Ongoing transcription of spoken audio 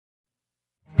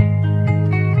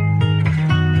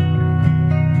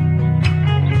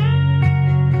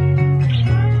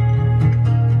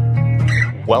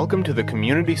Welcome to the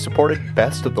community-supported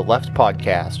Best of the Left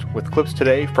podcast, with clips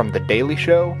today from The Daily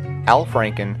Show, Al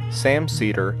Franken, Sam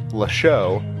Seder, Le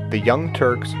Show, The Young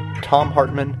Turks, Tom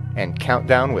Hartman, and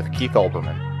Countdown with Keith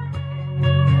Olbermann.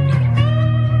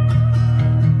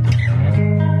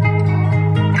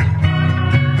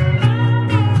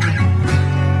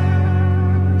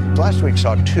 Last week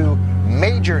saw two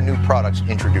major new products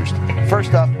introduced.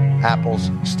 First up, Apple's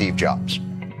Steve Jobs.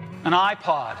 An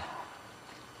iPod,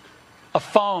 a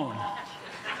phone,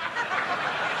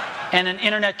 and an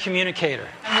internet communicator.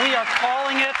 And we are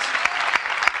calling it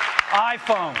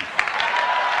iPhone.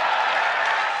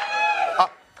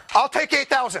 I'll take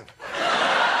 8,000.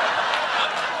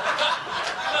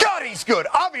 God, he's good.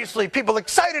 Obviously, people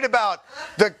excited about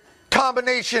the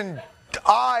combination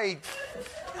I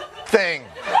thing.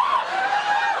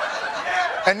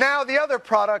 And now the other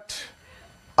product,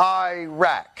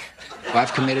 Iraq.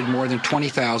 I've committed more than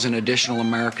 20,000 additional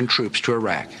American troops to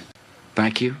Iraq.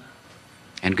 Thank you,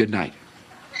 and good night.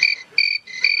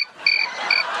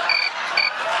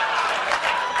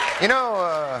 You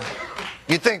know,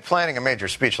 you'd think planning a major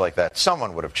speech like that,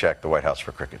 someone would have checked the White House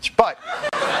for crickets. But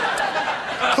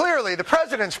clearly, the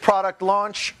president's product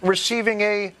launch receiving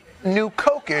a new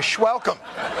Coke-ish welcome.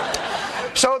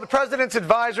 So the president's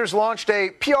advisors launched a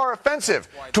PR offensive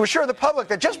to assure the public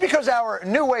that just because our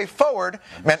new way forward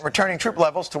meant returning troop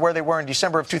levels to where they were in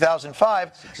December of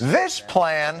 2005, this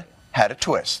plan had a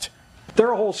twist. There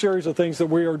are a whole series of things that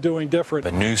we are doing different.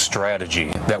 A new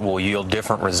strategy that will yield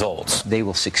different results. They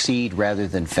will succeed rather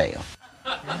than fail.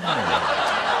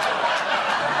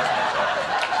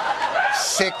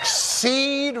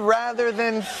 Succeed rather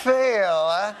than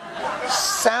fail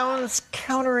sounds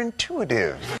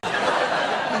counterintuitive.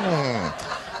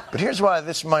 But here's why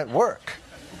this might work.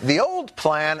 The old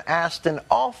plan asked an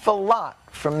awful lot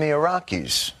from the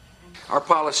Iraqis. Our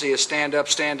policy is stand up,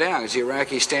 stand down. As the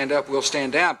Iraqis stand up, we'll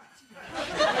stand down.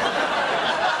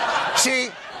 See,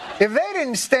 if they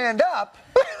didn't stand up,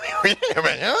 we're waiting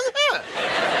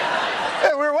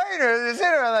to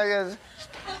sit around like this.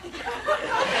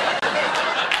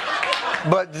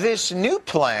 But this new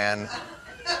plan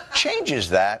changes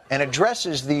that and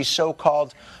addresses the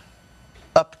so-called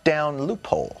up-down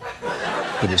loophole.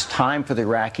 It is time for the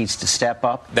Iraqis to step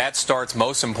up. That starts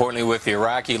most importantly with the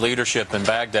Iraqi leadership in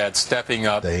Baghdad stepping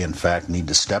up. They, in fact, need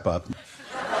to step up.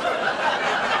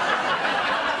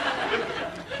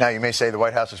 Now, you may say the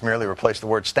White House has merely replaced the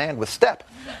word stand with step.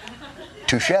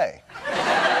 Touché.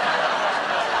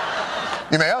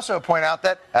 You may also point out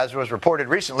that, as was reported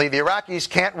recently, the Iraqis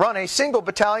can't run a single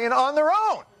battalion on their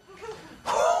own.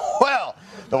 Well,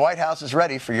 the White House is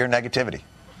ready for your negativity.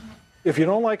 If you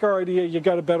don't like our idea, you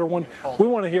got a better one. We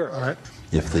want to hear it. All right.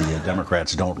 If the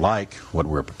Democrats don't like what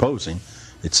we're proposing,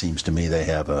 it seems to me they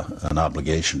have an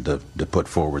obligation to put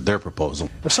forward their proposal.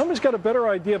 If somebody's got a better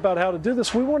idea about how to do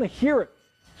this, we want to hear it.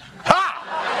 Ha!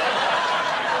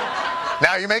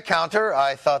 Now you may counter,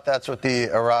 I thought that's what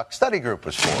the Iraq Study Group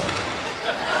was for.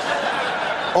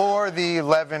 Or the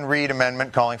Levin Reed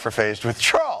amendment calling for phased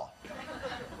withdrawal.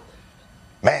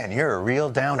 Man, you're a real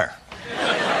downer.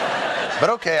 But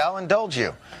okay, I'll indulge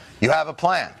you. You have a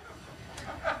plan.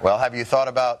 Well, have you thought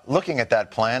about looking at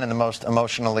that plan in the most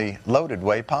emotionally loaded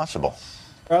way possible?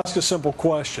 Ask a simple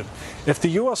question. If the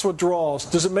U.S. withdraws,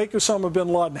 does it make Osama bin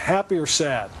Laden happy or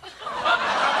sad?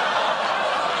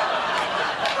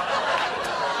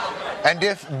 And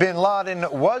if bin Laden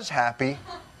was happy,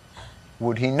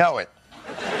 would he know it?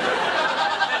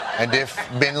 And if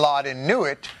bin Laden knew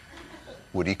it,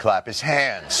 would he clap his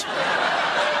hands?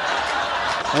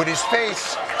 Would his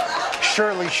face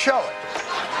surely show it?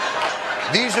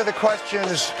 These are the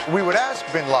questions we would ask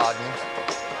bin Laden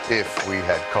if we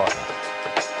had caught him.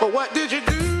 But what did you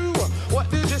do? What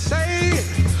did you say?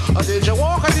 Or did you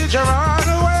walk or did you run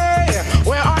away?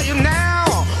 Where are you now?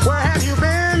 Where have you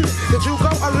been? Did you go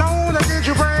alone or did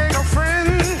you bring a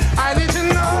friend? I need to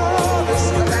know this,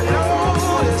 'cause I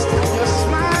noticed you're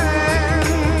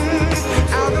smiling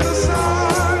out of the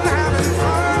sun, having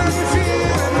fun and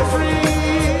feeling free.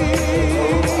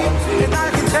 And I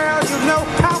can tell you know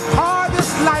how hard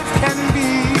this life can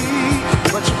be,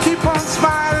 but you keep on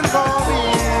smiling for me.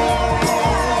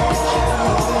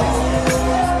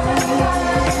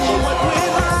 What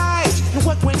went right and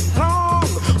what went wrong?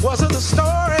 Was it a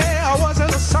story or was it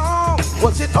a song?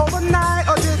 Was it overnight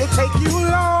or did it take you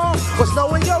long? Was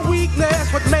knowing your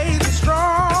weakness what made you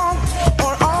strong?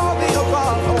 Or all the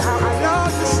above? Oh, how I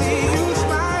love to see you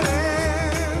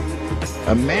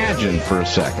smiling. Imagine for a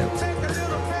second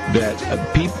that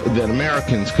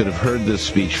Americans could have heard this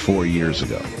speech 4 years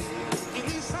ago.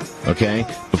 okay,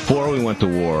 before we went to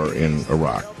war in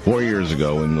Iraq, 4 years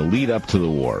ago, in the lead up to the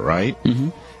war, right? Mm-hmm.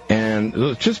 And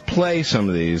let's just play some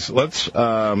of these. Let's,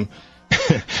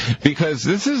 because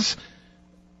this is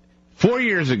 4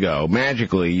 years ago,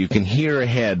 magically, you can hear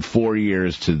ahead 4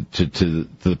 years to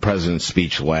the president's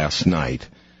speech last night.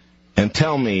 And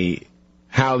tell me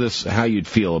how you'd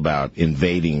feel about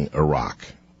invading Iraq.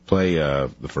 Play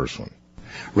the first one.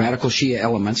 Radical Shia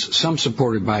elements, some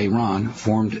supported by Iran,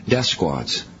 formed death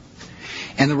squads.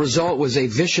 And the result was a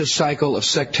vicious cycle of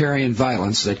sectarian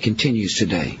violence that continues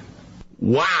today.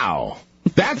 Wow.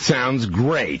 That sounds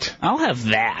great. I'll have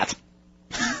that.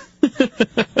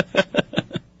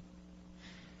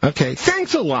 Okay,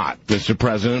 thanks a lot, Mr.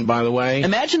 President, by the way.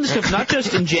 Imagine this stuff not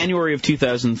just in January of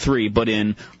 2003, but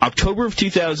in October of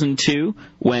 2002,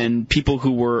 when people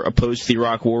who were opposed to the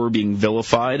Iraq War were being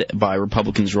vilified by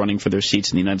Republicans running for their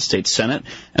seats in the United States Senate.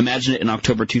 Imagine it in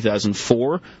October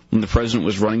 2004, when the president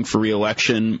was running for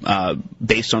re-election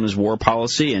based on his war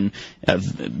policy and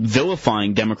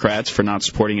vilifying Democrats for not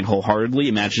supporting it wholeheartedly.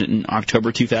 Imagine it in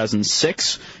October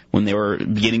 2006, when they were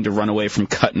beginning to run away from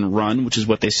cut and run, which is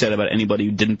what they said about anybody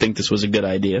who didn't think this was a good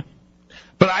idea.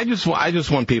 But I just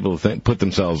want people to put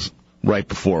themselves right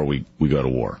before we go to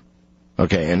war.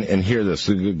 Okay, and hear this.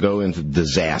 Go into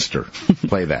disaster.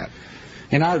 Play that.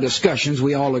 In our discussions,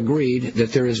 we all agreed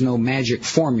that there is no magic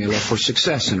formula for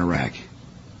success in Iraq.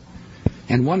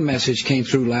 And one message came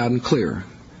through loud and clear.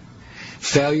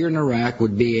 Failure in Iraq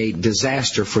would be a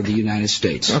disaster for the United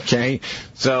States. Okay,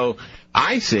 so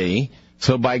I see.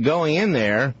 So by going in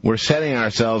there, we're setting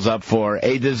ourselves up for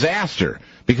a disaster,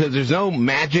 because there's no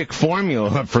magic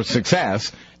formula for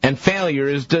success, and failure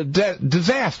is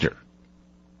disaster.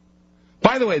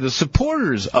 By the way, the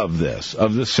supporters of this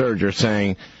surge, are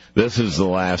saying this is the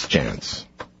last chance.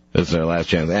 This is their last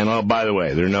chance. And, oh, by the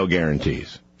way, there are no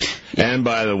guarantees. And,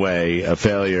 by the way, a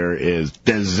failure is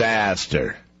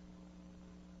disaster.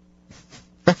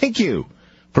 Thank you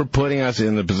for putting us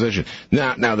in the position.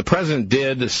 Now, the president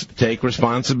did take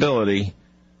responsibility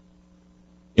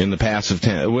in the passive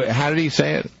tense. How did he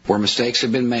say it? Where mistakes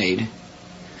have been made,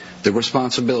 the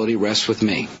responsibility rests with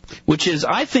me. Which is,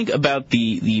 I think, about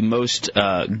the most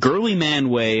girly man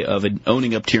way of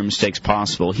owning up to your mistakes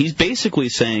possible. He's basically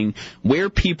saying, where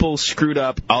people screwed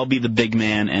up, I'll be the big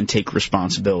man and take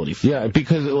responsibility for it. Yeah,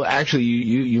 because actually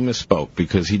you misspoke,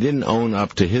 because he didn't own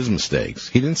up to his mistakes.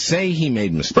 He didn't say he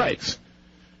made mistakes. Right.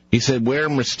 He said where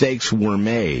mistakes were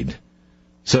made.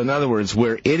 So, in other words,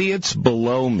 where idiots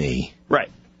below me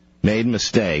made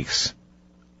mistakes,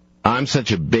 I'm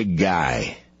such a big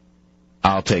guy,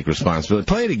 I'll take responsibility.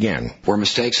 Play it again. Where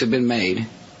mistakes have been made,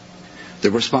 the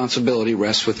responsibility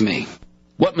rests with me.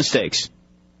 What mistakes?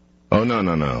 Oh,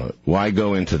 no. Why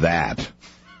go into that?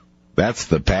 That's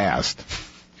the past.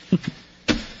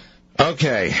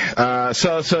 Okay,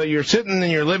 so you're sitting in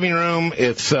your living room.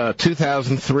 It's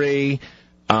 2003.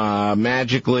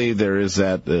 Magically, there is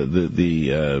that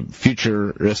the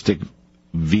futuristic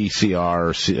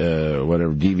VCR,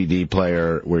 whatever, DVD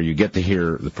player where you get to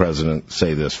hear the president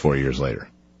say this 4 years later.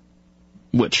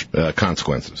 Which?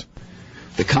 Consequences.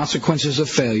 The consequences of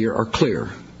failure are clear.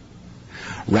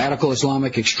 Radical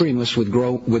Islamic extremists would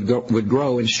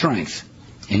grow in strength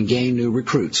and gain new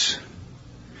recruits.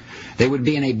 They would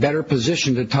be in a better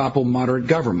position to topple moderate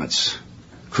governments,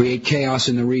 create chaos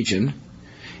in the region,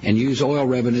 and use oil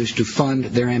revenues to fund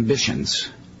their ambitions.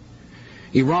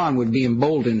 Iran would be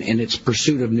emboldened in its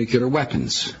pursuit of nuclear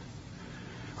weapons.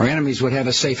 Our enemies would have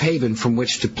a safe haven from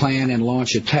which to plan and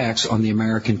launch attacks on the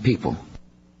American people.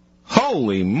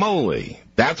 Holy moly!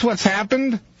 That's what's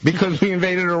happened because we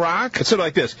invaded Iraq? It's sort of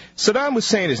like this. Saddam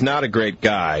Hussein is not a great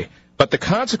guy, but the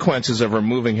consequences of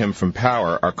removing him from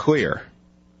power are clear.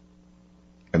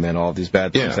 And then all these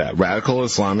bad things happen. Radical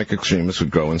Islamic extremists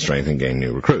would grow in strength and gain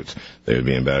new recruits. They would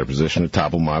be in a better position to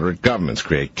topple moderate governments,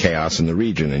 create chaos in the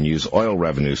region, and use oil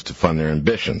revenues to fund their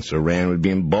ambitions. Iran would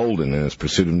be emboldened in its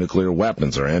pursuit of nuclear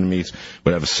weapons. Our enemies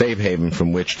would have a safe haven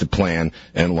from which to plan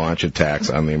and launch attacks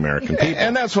on the American people.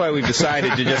 And that's why we've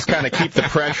decided to just kind of keep the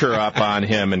pressure up on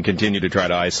him and continue to try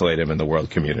to isolate him in the world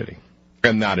community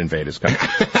and not invade his country.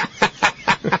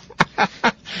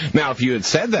 Now, if you had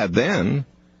said that then,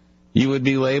 you would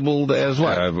be labeled as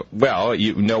what?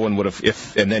 No one would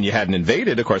have, and then you hadn't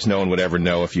invaded, of course, no one would ever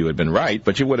know if you had been right,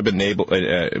 but you would have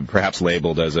been perhaps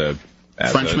labeled as a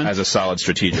solid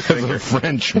strategic thinker. As a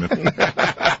Frenchman.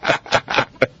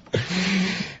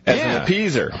 As an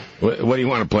appeaser. What do you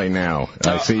want to play now?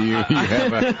 I see you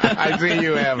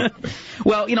have.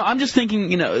 Well, I'm just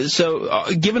thinking,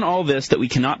 so given all this, that we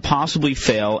cannot possibly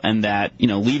fail, and that,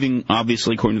 leaving,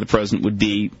 obviously, according to the president, would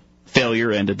be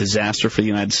failure and a disaster for the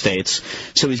United States.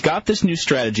 So he's got this new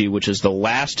strategy, which is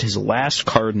his last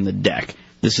card in the deck.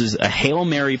 This is a Hail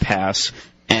Mary pass,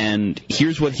 and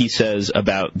here's what he says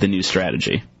about the new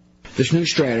strategy. This new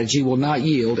strategy will not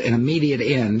yield an immediate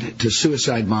end to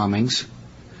suicide bombings,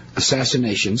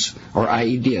 assassinations, or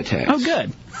IED attacks. Oh,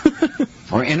 good.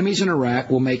 Our enemies in Iraq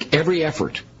will make every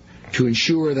effort to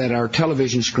ensure that our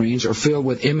television screens are filled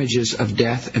with images of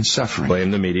death and suffering.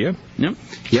 Blame the media. Yep.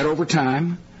 Yet over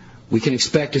time, we can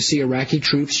expect to see Iraqi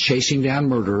troops chasing down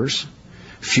murderers,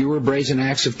 fewer brazen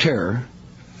acts of terror,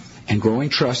 and growing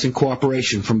trust and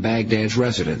cooperation from Baghdad's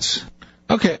residents.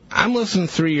 Okay, I'm listening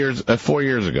 4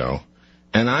 years ago,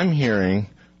 and I'm hearing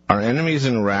our enemies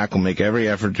in Iraq will make every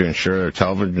effort to ensure their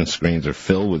television screens are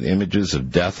filled with images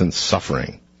of death and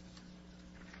suffering.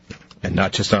 And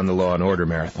not just on the Law and Order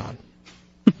marathon.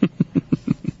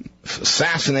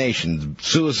 Assassinations,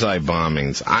 suicide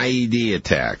bombings, IED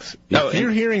attacks. If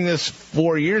you're hearing this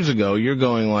 4 years ago, you're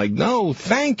going like, no,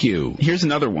 thank you. Here's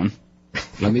another one.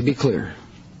 Let me be clear.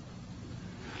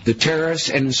 The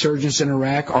terrorists and insurgents in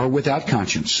Iraq are without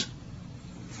conscience,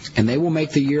 and they will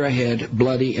make the year ahead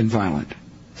bloody and violent.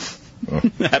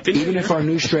 Even if our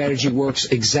new strategy works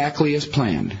exactly as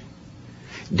planned,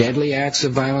 deadly acts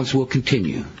of violence will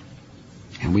continue,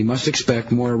 and we must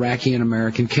expect more Iraqi and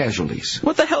American casualties.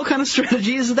 What the hell kind of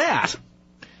strategy is that?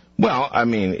 Well, I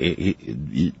mean,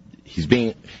 he's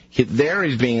being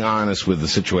honest with the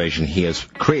situation he has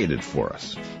created for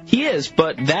us. He is,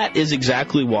 but that is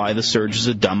exactly why the surge is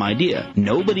a dumb idea.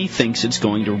 Nobody thinks it's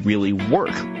going to really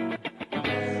work.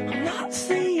 I'm not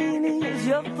saying it's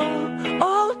your fault,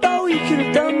 although you could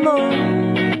have done more.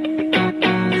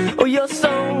 Oh, you're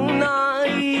so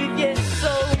naive, yet so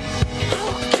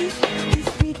how could this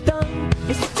be done?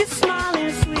 It's just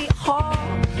smiling,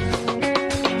 sweetheart.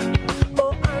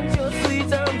 Oh, and your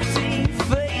sweet empty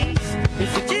face.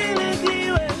 It's a gimmickly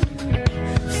way.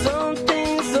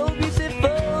 Something so beautiful.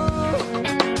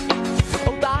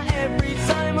 Oh, that every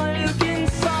time I look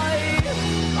inside,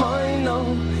 I know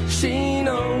she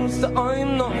knows that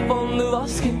I'm not fond of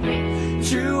asking.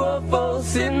 True or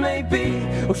false it may be,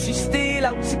 or she's still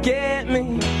out to get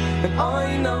me. And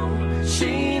I know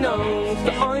she knows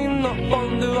that I'm not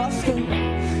fond of asking.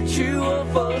 True or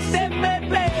false it may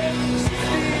be, she's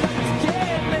still out to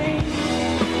get me.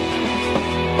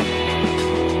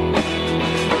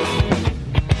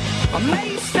 I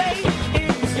may say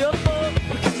it was your fault,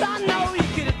 because I know you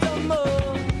could have done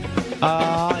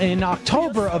more. In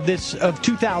October of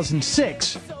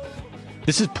 2006,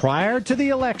 this is prior to the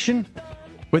election,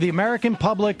 where the American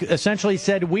public essentially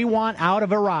said, we want out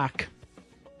of Iraq.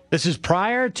 This is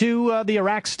prior to the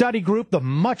Iraq Study Group, the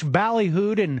much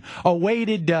ballyhooed and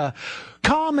awaited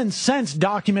common sense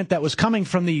document that was coming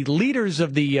from the leaders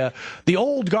of the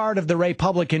old guard of the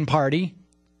Republican Party.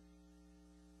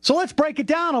 So let's break it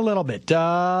down a little bit.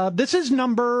 This is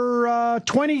number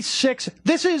 26.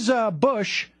 This is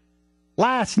Bush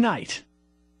last night.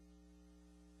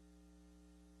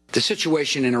 The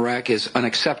situation in Iraq is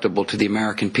unacceptable to the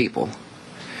American people,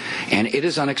 and it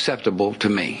is unacceptable to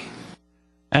me.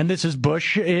 And this is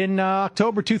Bush in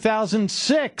October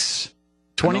 2006.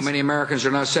 I know many Americans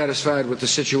are not satisfied with the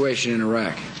situation in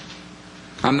Iraq.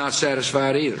 I'm not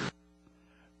satisfied either.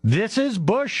 This is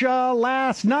Bush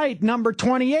last night, number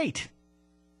 28.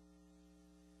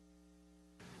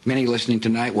 Many listening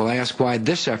tonight will ask why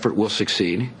this effort will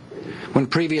succeed when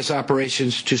previous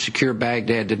operations to secure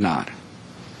Baghdad did not.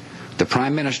 The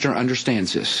Prime Minister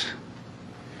understands this.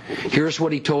 Here's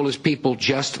what he told his people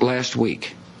just last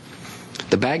week.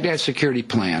 The Baghdad security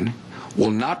plan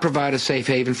will not provide a safe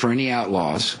haven for any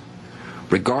outlaws,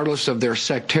 regardless of their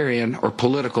sectarian or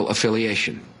political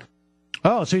affiliation.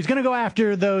 Oh, so he's going to go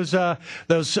after those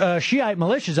Shiite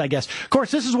militias, I guess. Of course,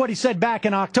 this is what he said back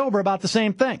in October about the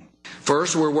same thing.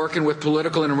 First, we're working with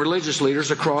political and religious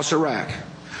leaders across Iraq,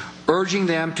 urging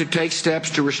them to take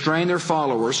steps to restrain their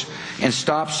followers and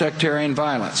stop sectarian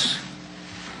violence.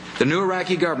 The new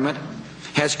Iraqi government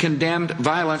has condemned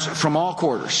violence from all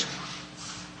quarters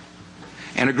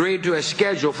and agreed to a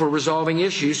schedule for resolving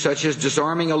issues such as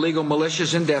disarming illegal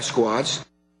militias and death squads.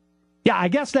 Yeah, I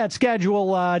guess that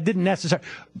schedule didn't necessarily...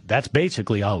 That's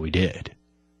basically all we did.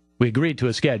 We agreed to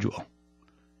a schedule.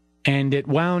 And it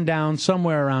wound down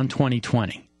somewhere around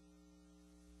 2020.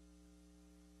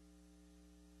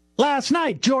 Last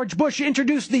night, George Bush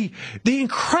introduced the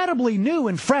incredibly new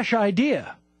and fresh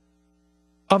idea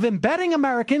of embedding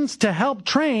Americans to help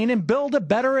train and build a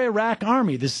better Iraq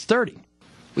army. This is 30.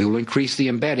 We will increase the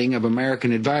embedding of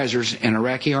American advisors in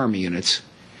Iraqi army units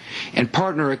and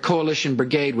partner a coalition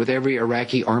brigade with every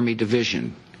Iraqi army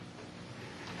division.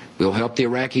 We will help the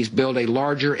Iraqis build a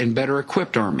larger and better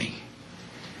equipped army.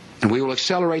 And we will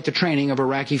accelerate the training of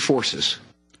Iraqi forces.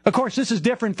 Of course, this is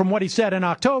different from what he said in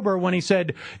October when he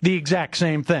said the exact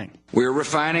same thing. We are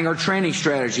refining our training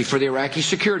strategy for the Iraqi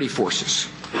security forces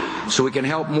so we can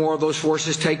help more of those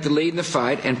forces take the lead in the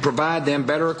fight and provide them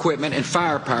better equipment and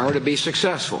firepower to be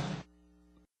successful.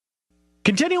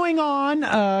 Continuing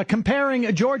on,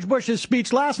 comparing George Bush's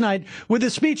speech last night with the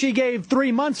speech he gave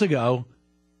 3 months ago,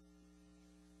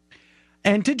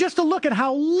 and to look at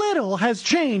how little has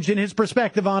changed in his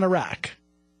perspective on Iraq.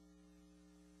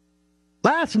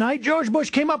 Last night, George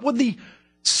Bush came up with the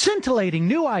scintillating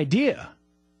new idea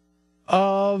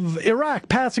of Iraq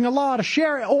passing a law to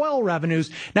share oil revenues.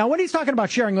 Now, when he's talking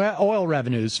about sharing oil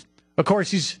revenues, of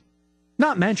course, he's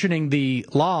not mentioning the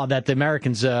law that the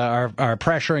Americans are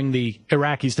pressuring the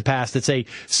Iraqis to pass that say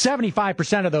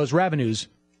 75% of those revenues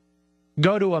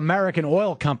go to American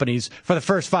oil companies for the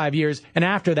first 5 years, and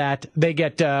after that, they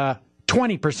get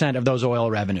 20% of those oil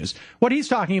revenues. What he's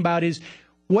talking about is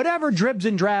whatever dribs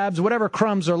and drabs, whatever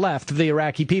crumbs are left of the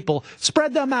Iraqi people,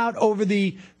 spread them out over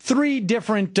the three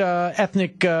different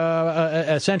ethnic,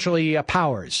 essentially,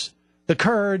 powers, the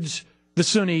Kurds, the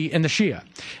Sunni, and the Shia.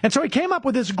 And so he came up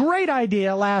with this great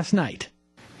idea last night.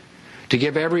 To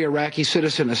give every Iraqi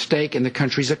citizen a stake in the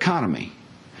country's economy,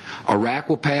 Iraq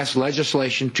will pass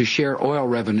legislation to share oil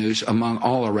revenues among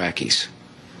all Iraqis,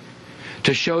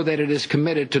 to show that it is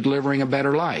committed to delivering a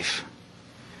better life.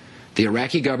 The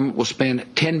Iraqi government will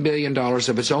spend $10 billion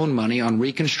of its own money on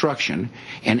reconstruction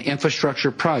and infrastructure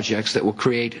projects that will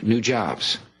create new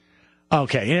jobs.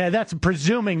 Okay, yeah, that's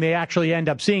presuming they actually end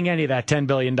up seeing any of that $10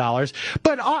 billion.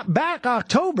 But back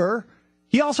October,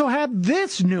 he also had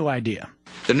this new idea.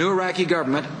 The new Iraqi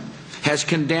government has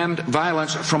condemned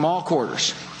violence from all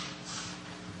quarters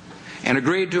and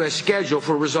agreed to a schedule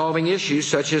for resolving issues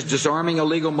such as disarming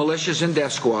illegal militias and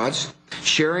death squads,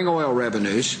 sharing oil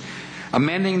revenues,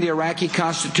 amending the Iraqi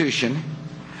constitution,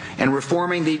 and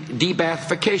reforming the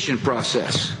de-Baathification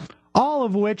process. All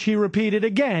of which he repeated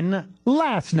again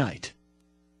last night.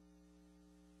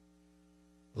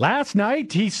 Last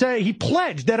night, he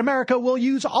pledged that America will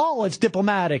use all its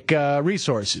diplomatic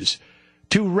resources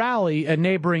to rally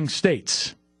neighboring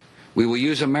states. We will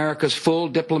use America's full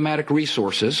diplomatic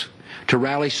resources to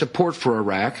rally support for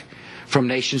Iraq from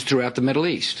nations throughout the Middle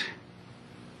East.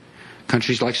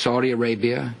 Countries like Saudi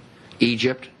Arabia,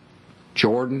 Egypt,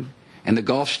 Jordan, and the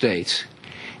Gulf states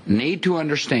need to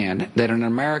understand that an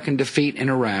American defeat in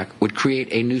Iraq would create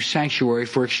a new sanctuary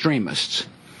for extremists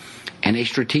and a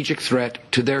strategic threat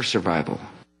to their survival.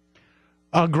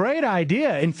 A great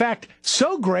idea. In fact,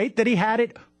 so great that he had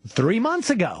it 3 months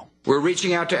ago. We're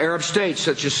reaching out to Arab states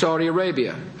such as Saudi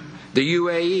Arabia, the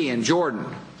UAE, and Jordan,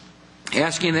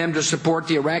 asking them to support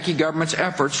the Iraqi government's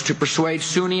efforts to persuade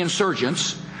Sunni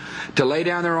insurgents to lay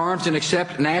down their arms and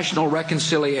accept national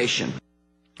reconciliation.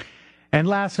 And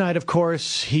last night, of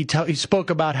course, he spoke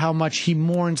about how much he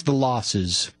mourns the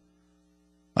losses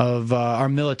of our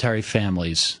military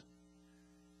families.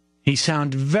 He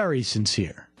sounded very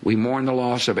sincere. We mourn the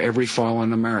loss of every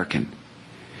fallen American,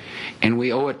 and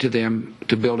we owe it to them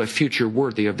to build a future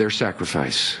worthy of their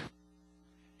sacrifice.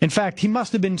 In fact, he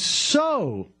must have been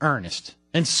so earnest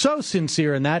and so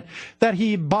sincere in that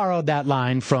he borrowed that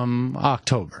line from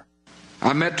October.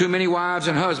 I've met too many wives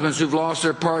and husbands who've lost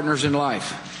their partners in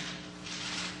life.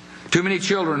 Too many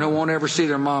children who won't ever see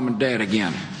their mom and dad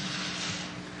again.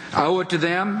 I owe it to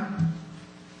them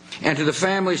and to the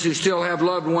families who still have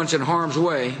loved ones in harm's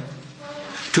way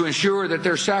to ensure that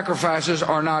their sacrifices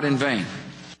are not in vain.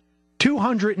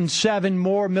 207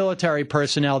 more military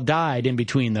personnel died in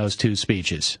between those two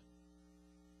speeches.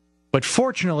 But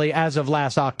fortunately, as of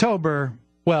last October,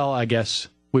 well, I guess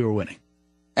we were winning.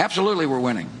 Absolutely, we're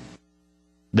winning.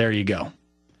 There you go.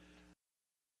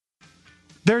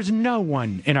 There's no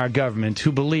one in our government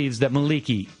who believes that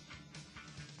Maliki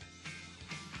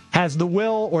has the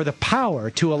will or the power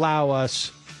to allow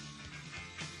us,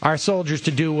 our soldiers,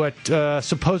 to do what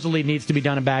supposedly needs to be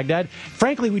done in Baghdad.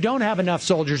 Frankly, we don't have enough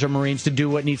soldiers or Marines to do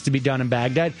what needs to be done in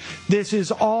Baghdad. This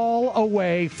is all a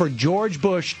way for George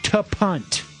Bush to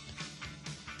punt.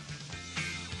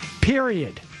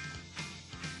 Period.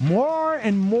 More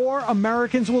and more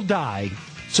Americans will die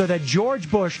so that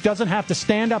George Bush doesn't have to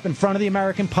stand up in front of the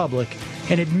American public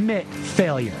and admit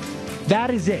failure. That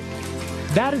is it.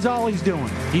 That is all he's doing.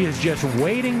 He is just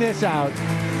waiting this out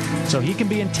so he can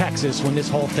be in Texas when this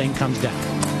whole thing comes down.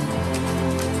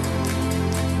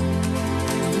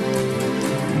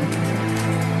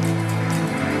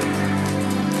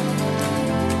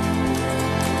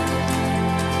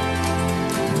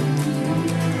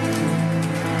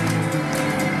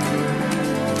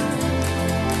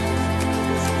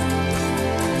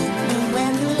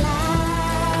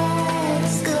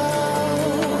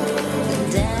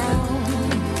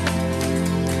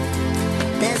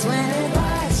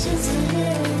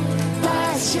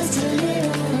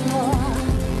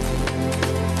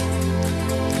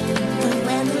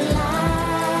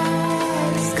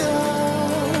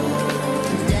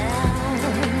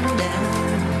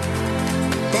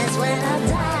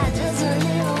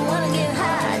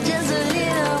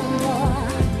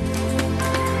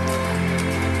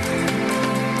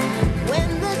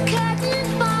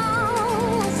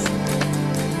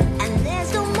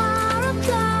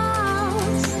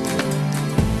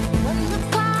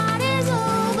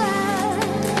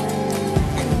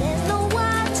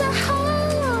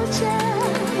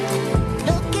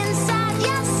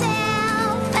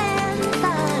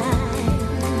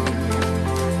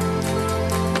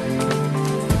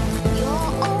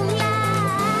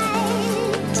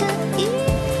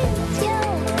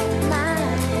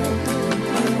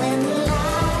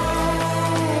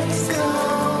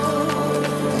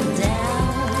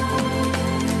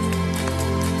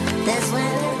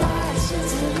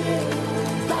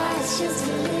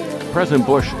 President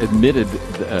Bush admitted,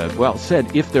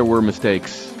 said if there were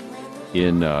mistakes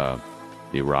in the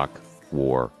Iraq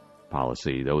war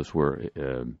policy, those were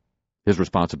his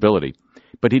responsibility.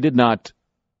 But he did not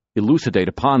elucidate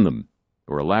upon them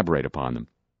or elaborate upon them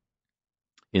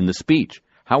in the speech.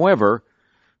 However,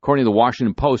 according to the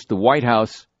Washington Post, the White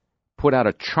House put out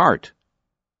a chart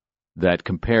that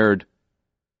compared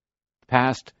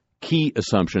past key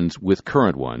assumptions with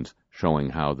current ones, showing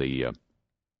how the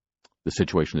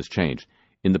situation has changed.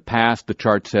 In the past, the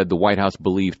chart said the White House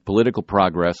believed political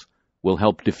progress will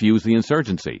help diffuse the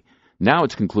insurgency. Now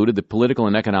it's concluded that political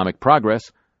and economic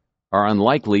progress are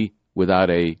unlikely without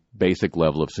a basic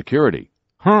level of security.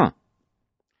 In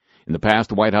the past,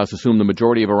 the White House assumed the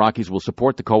majority of Iraqis will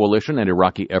support the coalition and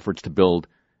Iraqi efforts to build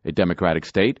a democratic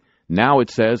state. Now it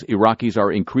says Iraqis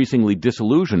are increasingly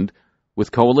disillusioned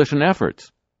with coalition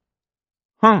efforts.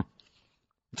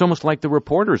 It's almost like the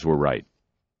reporters were right.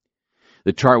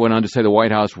 The chart went on to say the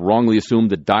White House wrongly assumed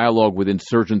that dialogue with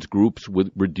insurgents groups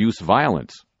would reduce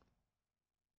violence,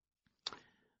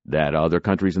 that other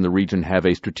countries in the region have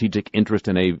a strategic interest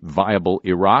in a stable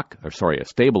Iraq,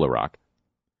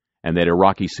 and that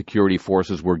Iraqi security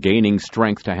forces were gaining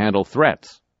strength to handle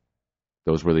threats.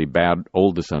 Those were the bad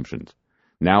old assumptions.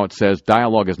 Now it says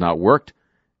dialogue has not worked,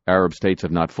 Arab states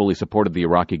have not fully supported the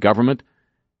Iraqi government,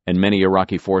 and many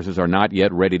Iraqi forces are not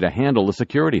yet ready to handle the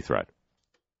security threat.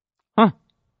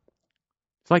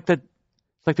 It's like that.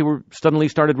 It's like they were suddenly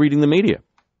started reading the media.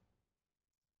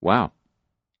 Wow.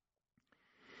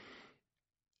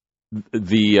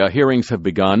 The hearings have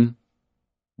begun,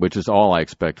 which is all I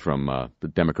expect from the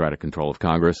Democratic control of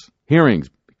Congress.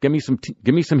 Hearings. Give me some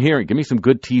hearing. Give me some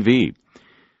good TV.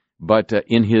 But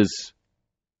in his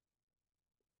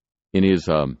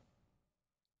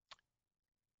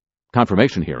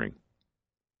confirmation hearing,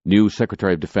 new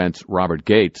Secretary of Defense Robert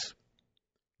Gates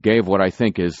gave what I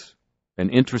think is an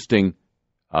interesting,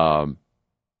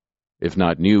 if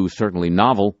not new, certainly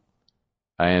novel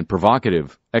and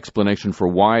provocative explanation for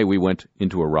why we went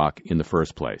into Iraq in the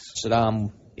first place.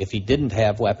 Saddam, if he didn't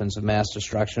have weapons of mass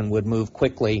destruction, would move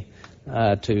quickly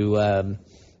to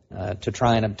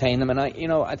try and obtain them. And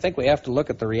I think we have to look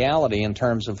at the reality in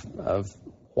terms of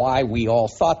why we all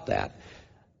thought that.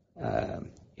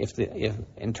 If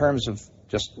in terms of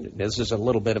just, this is a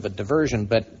little bit of a diversion,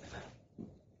 but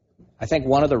I think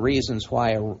one of the reasons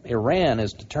why Iran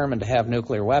is determined to have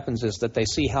nuclear weapons is that they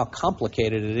see how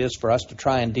complicated it is for us to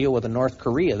try and deal with a North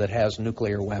Korea that has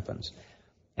nuclear weapons.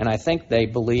 And I think they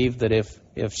believe that if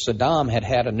Saddam had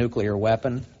had a nuclear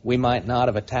weapon, we might not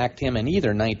have attacked him in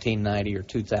either 1990 or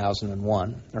 2001,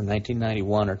 or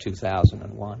 1991 or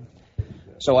 2001.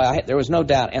 So there was no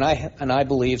doubt, and I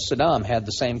believe Saddam had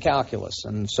the same calculus.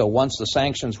 And so once the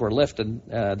sanctions were lifted,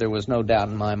 there was no doubt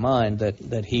in my mind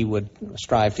that he would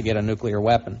strive to get a nuclear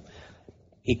weapon.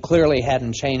 He clearly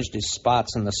hadn't changed his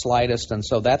spots in the slightest, and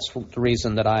so that's the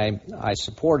reason that I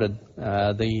supported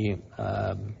the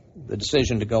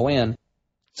decision to go in.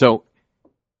 So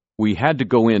we had to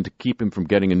go in to keep him from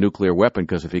getting a nuclear weapon,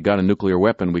 because if he got a nuclear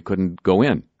weapon, we couldn't go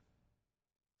in.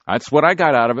 That's what I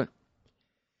got out of it.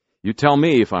 You tell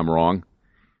me if I'm wrong.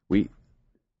 He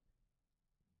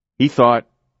thought,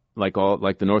 like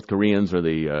the North Koreans or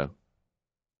the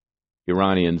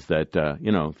Iranians, that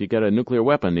if you get a nuclear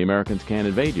weapon, the Americans can't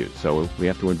invade you. So we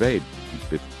have to invade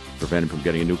to prevent him from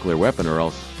getting a nuclear weapon, or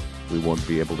else we won't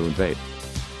be able to invade.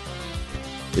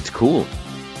 It's cool.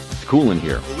 It's cool in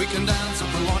here. We can dance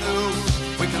if we want to.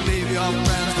 We can leave your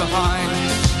friends behind.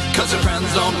 'Cause your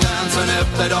friends don't dance, and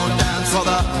if they don't dance, well,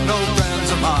 they're no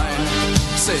friends of mine.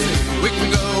 See, we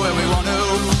can go where we want to,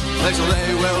 places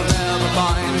they will never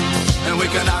find. And we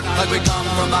can act like we come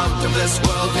from out of this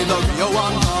world, leave the real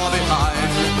one far behind.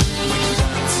 We can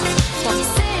dance.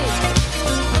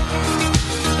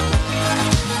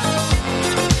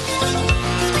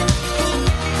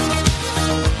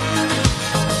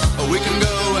 We can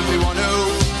go if we want to,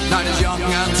 night is young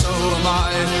and so am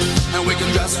I. And we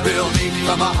can dress real neat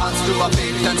from our hands to our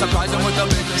feet and surprise them with a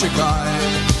victory cry.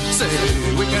 Say,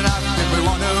 we can act if we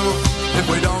want to, if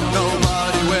we don't,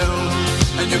 nobody will.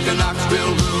 And you can act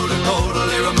real rude and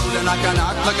totally removed, and I can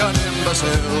act like an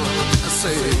imbecile.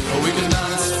 Say, we can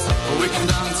dance,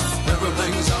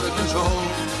 everything's out of control.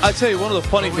 I tell you, one of the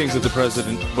funny things that the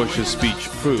President Bush's speech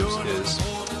proves is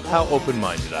how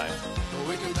open-minded I am.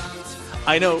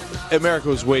 I know America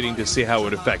was waiting to see how it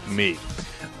would affect me.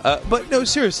 But no,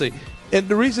 seriously, and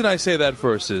the reason I say that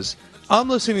first is, I'm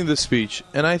listening to this speech,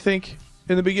 and I think,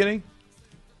 in the beginning,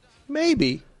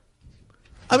 maybe.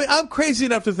 I mean, I'm crazy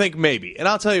enough to think maybe, and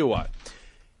I'll tell you why.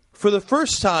 For the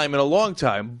first time in a long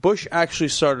time, Bush actually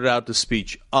started out the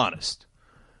speech honest.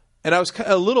 And I was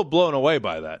a little blown away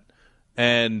by that.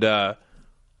 And I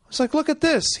was like, look at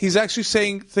this. He's actually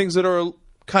saying things that are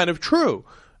kind of true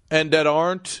and that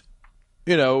aren't,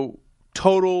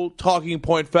 total talking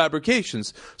point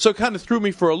fabrications. So it kind of threw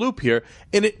me for a loop here.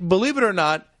 And believe it or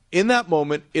not, in that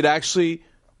moment, it actually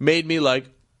made me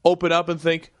open up and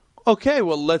think, okay,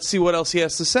 well, let's see what else he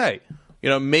has to say.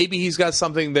 Maybe he's got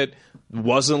something that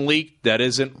wasn't leaked, that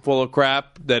isn't full of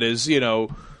crap, that is,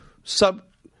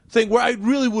 something where I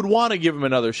really would want to give him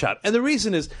another shot. And the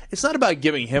reason is, it's not about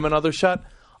giving him another shot.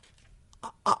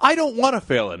 I don't want to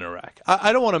fail in Iraq.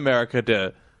 I don't want America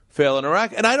to fail in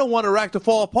Iraq, and I don't want Iraq to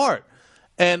fall apart.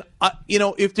 And,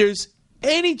 if there's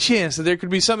any chance that there could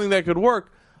be something that could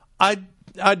work, that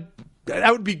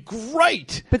would be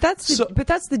great. But that's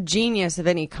the genius of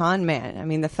any con man. I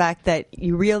mean, the fact that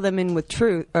you reel them in with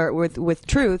truth, or with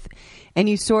truth, and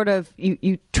you sort of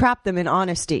you trap them in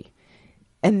honesty,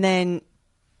 and then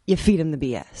you feed them the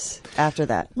BS after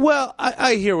that. Well,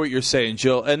 I hear what you're saying,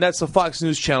 Jill, and that's the Fox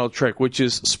News Channel trick, which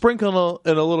is sprinkle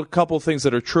in a little couple things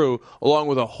that are true, along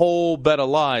with a whole bed of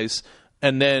lies,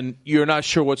 and then you're not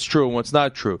sure what's true and what's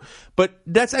not true. But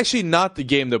that's actually not the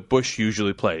game that Bush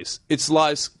usually plays. It's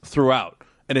lies throughout,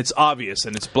 and it's obvious,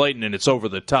 and it's blatant, and it's over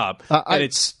the top. And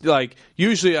it's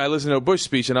usually I listen to a Bush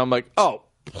speech, and I'm like, oh,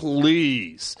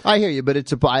 please. I hear you, but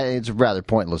it's a rather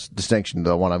pointless distinction,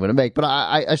 the one I'm going to make. But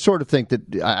I sort of think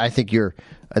that I think you're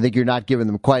not giving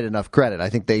them quite enough credit. I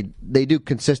think they do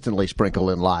consistently sprinkle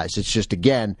in lies. It's just,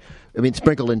 again,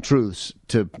 sprinkle in truths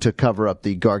to cover up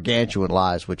the gargantuan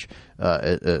lies, which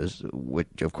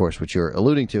you're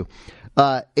alluding to.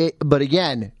 But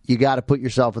again, you got to put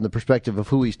yourself in the perspective of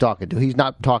who he's talking to. He's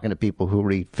not talking to people who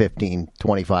read 15,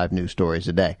 25 news stories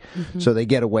a day. Mm-hmm. So they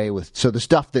get away with. So the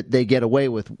stuff that they get away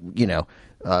with,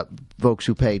 folks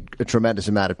who paid a tremendous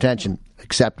amount of attention,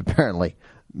 except apparently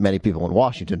many people in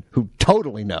Washington who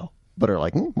totally know, but are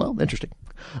like, well, interesting.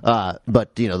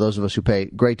 But those of us who pay a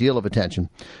great deal of attention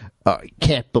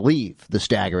can't believe the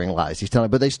staggering lies he's telling.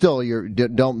 But they still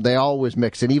they always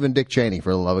mix in. Even Dick Cheney,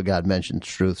 for the love of God, mentions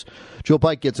truths. Joe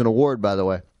Pike gets an award, by the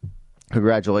way.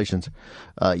 Congratulations.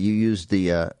 You used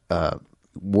the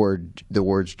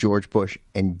words George Bush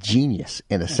and genius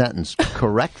in a sentence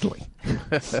correctly.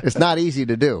 It's not easy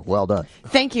to do. Well done.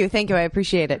 Thank you. I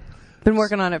appreciate it. Been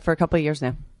working on it for a couple of years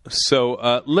now.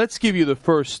 So let's give you the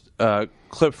first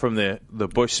clip from the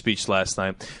Bush speech last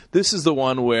night. This is the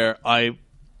one where I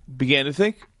began to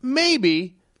think,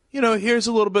 maybe, here's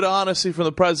a little bit of honesty from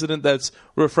the president that's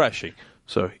refreshing.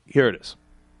 So here it is.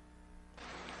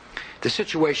 The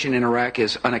situation in Iraq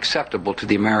is unacceptable to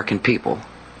the American people,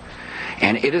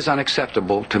 and it is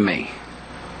unacceptable to me.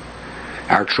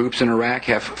 Our troops in Iraq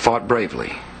have fought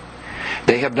bravely.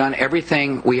 They have done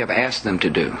everything we have asked them to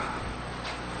do.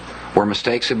 Where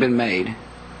mistakes have been made,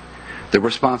 the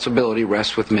responsibility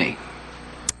rests with me.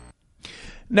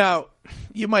 Now,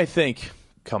 you might think,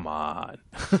 come on.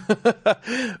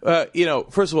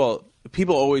 First of all,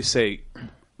 people always say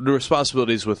the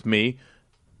responsibility is with me,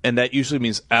 and that usually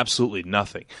means absolutely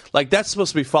nothing. That's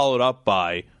supposed to be followed up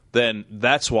by, then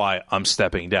that's why I'm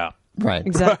stepping down. Right.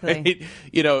 Exactly. Right?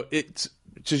 It's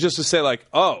just to say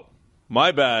oh,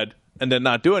 my bad, and then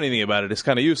not do anything about it is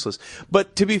kind of useless.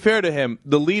 But to be fair to him,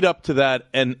 the lead up to that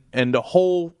and the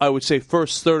whole, I would say,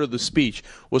 first third of the speech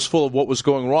was full of what was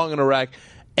going wrong in Iraq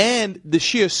and the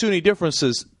Shia-Sunni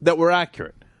differences that were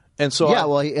accurate. And so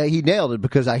he nailed it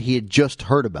because he had just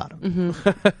heard about them.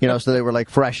 Mm-hmm. So they were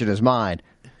fresh in his mind.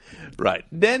 Right.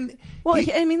 Then,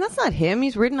 that's not him.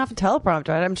 He's reading off a teleprompter.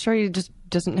 I'm sure he just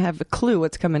doesn't have a clue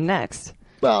what's coming next.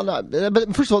 Well, no,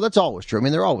 but first of all, that's always true.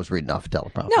 They're always reading off a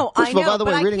teleprompter. No, first I of all, know, by the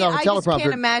way, reading off a teleprompter. I just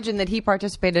can't imagine that he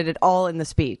participated at all in the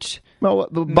speech. Well,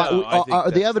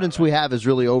 the evidence we have is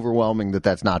really overwhelming that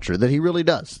that's not true. That he really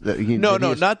does.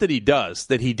 Not that he does.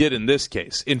 That he did in this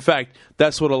case. In fact,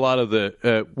 that's what a lot of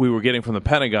the we were getting from the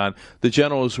Pentagon. The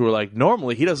generals who were like,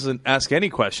 normally he doesn't ask any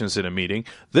questions in a meeting.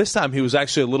 This time he was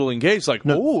actually a little engaged.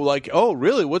 Oh,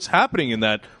 really? What's happening in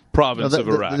that province of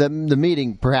Iraq? The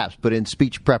meeting, perhaps, but in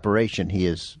speech preparation, he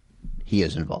is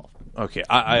involved. Okay,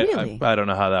 I don't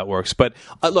know how that works, but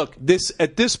look,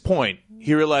 at this point,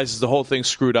 he realizes the whole thing's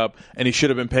screwed up, and he should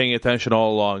have been paying attention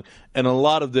all along. And a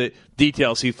lot of the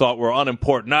details he thought were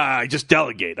unimportant. I just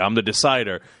delegate. I'm the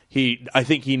decider. I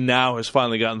think he now has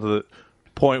finally gotten to the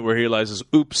point where he realizes,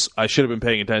 oops, I should have been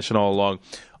paying attention all along.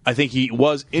 I think he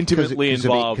was intimately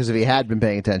involved. Because if he had been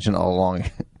paying attention all along,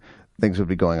 things would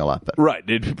be going a lot better. Right,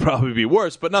 it'd probably be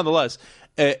worse, but nonetheless,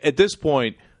 at this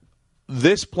point,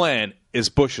 this plan is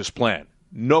Bush's plan.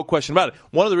 No question about it.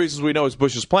 One of the reasons we know it's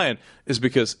Bush's plan is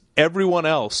because everyone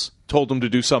else told him to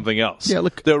do something else. Yeah,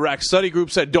 look, the Iraq Study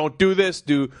Group said, don't do this,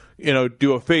 do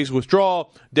a phased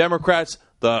withdrawal. Democrats,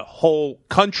 the whole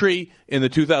country in the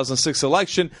 2006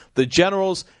 election, the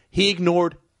generals. He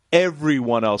ignored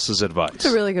everyone else's advice. That's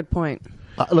a really good point.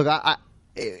 Look,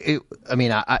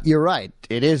 you're right.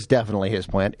 It is definitely his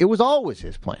plan. It was always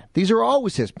his plan. These are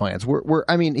always his plans.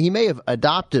 He may have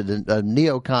adopted a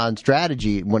neocon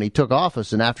strategy when he took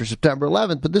office and after September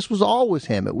 11th, but this was always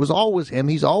him. It was always him.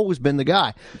 He's always been the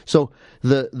guy. So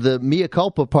the mea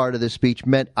culpa part of this speech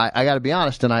meant, I got to be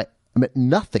honest, and it meant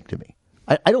nothing to me.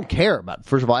 I don't care about.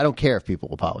 First of all, I don't care if people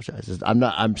apologize.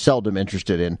 I'm seldom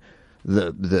interested in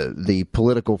the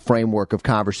political framework of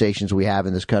conversations we have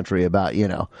in this country about,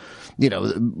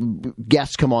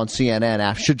 guests come on CNN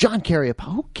after, should John Kerry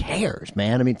who cares,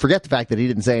 man? I mean, forget the fact that he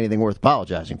didn't say anything worth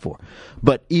apologizing for.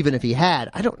 But even if he had,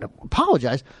 I don't know,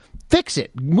 apologize, fix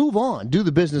it, move on, do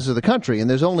the business of the country. And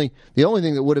the only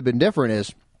thing that would have been different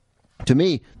is, to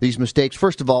me, these mistakes,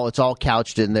 first of all, it's all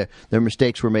couched in their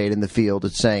mistakes were made in the field.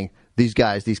 It's saying, these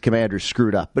commanders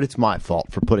screwed up, but it's my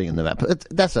fault for putting them up.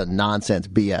 That's a nonsense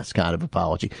BS kind of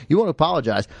apology. You want to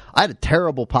apologize? I had a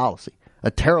terrible policy,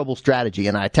 a terrible strategy,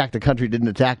 and I attacked a country that didn't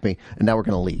attack me, and now we're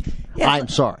going to leave. Yeah. I'm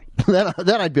sorry. then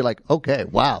I'd be like, okay,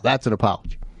 wow, that's an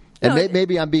apology. And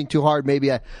maybe I'm being too hard.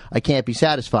 Maybe I can't be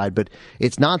satisfied, but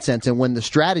it's nonsense. And when the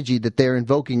strategy that they're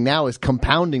invoking now is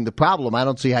compounding the problem, I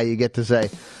don't see how you get to say,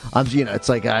 it's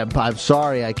like, I'm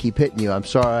sorry I keep hitting you. I'm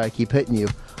sorry I keep hitting you.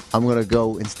 I'm going to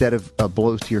go, instead of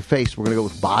blows to your face, we're going to go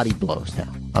with body blows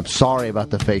now. I'm sorry about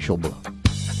the facial blow.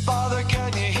 Father,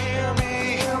 can you hear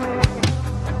me?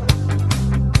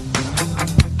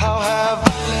 How have I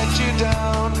let you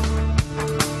down?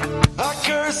 I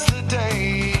curse the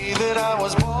day that I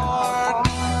was born,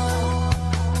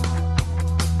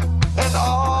 and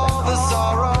all the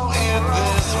sorrow in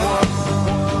this world.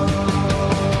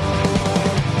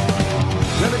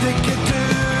 Let me take you to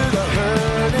the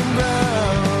hurting ground.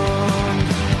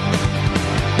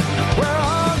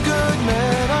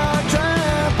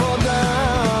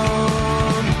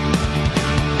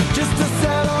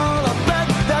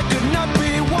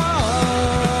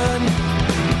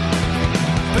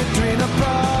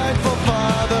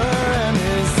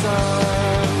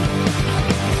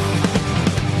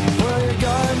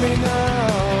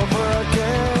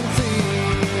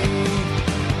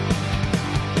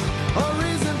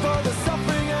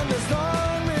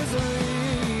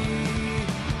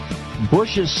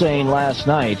 Bush is saying last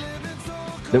night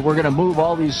that we're going to move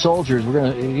all these soldiers. We're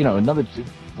going to, another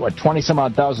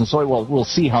 20-some-odd thousand soldiers. Well, we'll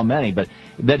see how many, but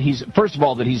that he's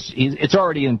it's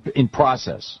already in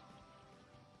process.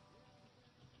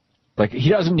 Like, he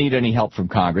doesn't need any help from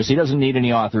Congress. He doesn't need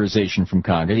any authorization from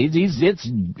Congress.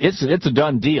 It's a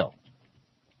done deal.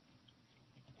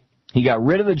 He got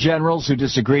rid of the generals who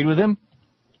disagreed with him,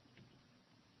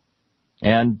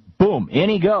 and boom, in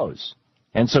he goes.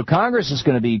 And so Congress is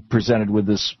going to be presented with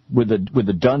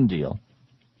the done deal.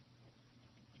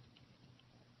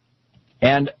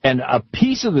 And a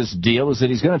piece of this deal is that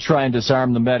he's going to try and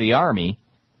disarm the Mehdi army.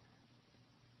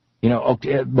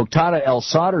 Muqtada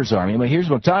al-Sadr's army. I mean, here's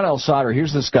Muqtada al-Sadr.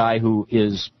 Here's this guy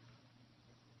whose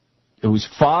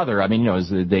father,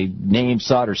 they named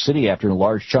Sadr City after a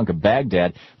large chunk of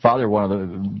Baghdad. Father, one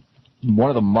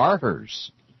of the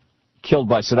martyrs killed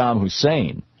by Saddam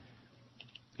Hussein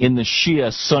in the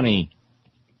Shia-Sunni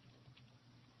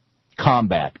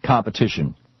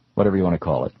competition, whatever you want to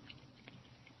call it.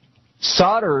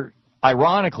 Sadr,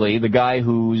 ironically, the guy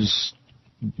whose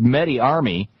Mehdi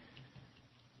army,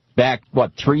 back,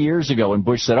 3 years ago when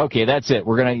Bush said, okay, that's it.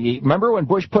 Remember when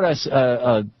Bush put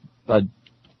a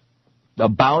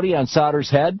bounty on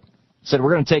Sadr's head? Said,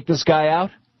 we're going to take this guy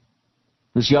out?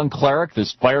 This young cleric,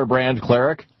 this firebrand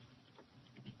cleric?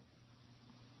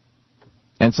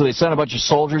 And so they sent a bunch of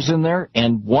soldiers in there,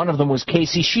 and one of them was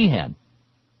Casey Sheehan.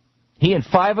 He and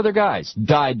 5 other guys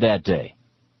died that day.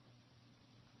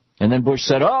 And then Bush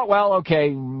said, oh, well,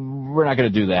 okay, we're not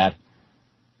going to do that.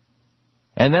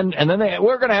 And then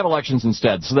we're going to have elections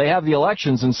instead. So they have the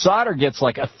elections, and Sadr gets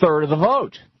like a third of the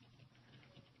vote.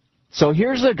 So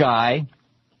here's a guy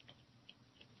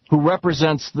who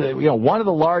represents one of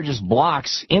the largest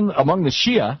blocs among the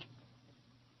Shia,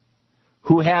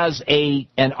 who has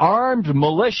an armed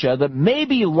militia that may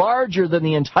be larger than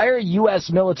the entire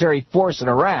U.S. military force in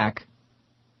Iraq,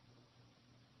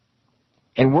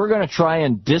 and we're going to try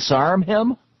and disarm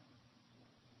him?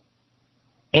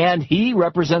 And he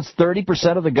represents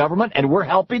 30% of the government, and we're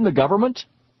helping the government?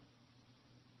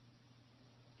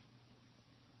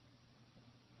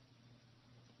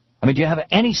 I mean, do you have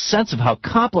any sense of how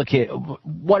complicated,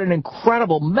 what an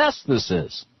incredible mess this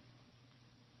is?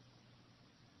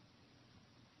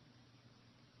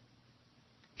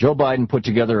 Joe Biden put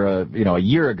together a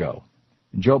year ago,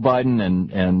 Joe Biden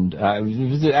and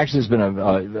actually there's been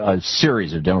a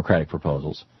series of Democratic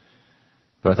proposals,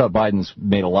 but I thought Biden's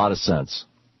made a lot of sense.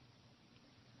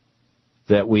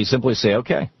 That we simply say,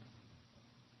 okay,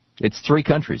 it's 3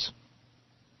 countries.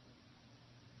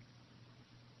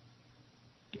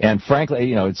 And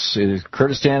frankly, it's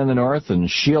Kurdistan in the north and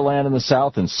Shia land in the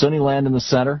south and Sunni land in the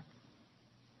center.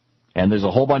 And there's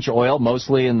a whole bunch of oil,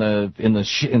 mostly in the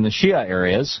Shia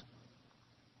areas.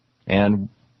 And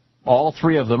all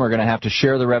 3 of them are going to have to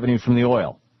share the revenue from the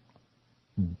oil.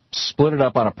 Split it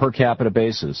up on a per capita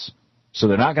basis. So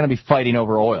they're not going to be fighting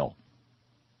over oil.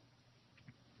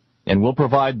 And we'll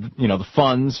provide, the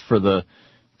funds for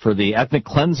the ethnic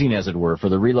cleansing, as it were, for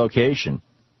the relocation,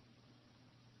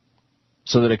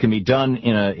 so that it can be done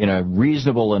in a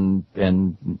reasonable and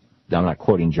I'm not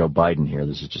quoting Joe Biden here.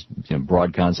 This is just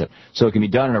broad concept. So it can be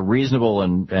done in a reasonable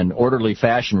and orderly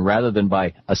fashion rather than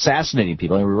by assassinating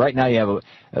people. I mean, right now you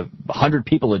have 100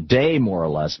 people a day, more or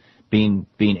less, being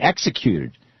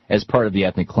executed as part of the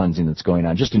ethnic cleansing that's going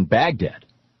on just in Baghdad.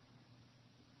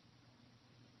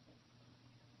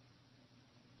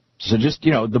 So just,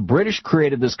 the British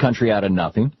created this country out of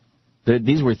nothing.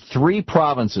 These were 3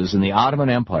 provinces in the Ottoman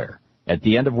Empire at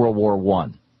the end of World War I.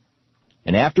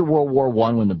 And after World War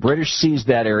I, when the British seized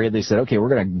that area, they said, okay, we're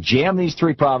going to jam these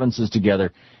 3 provinces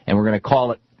together, and we're going to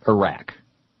call it Iraq.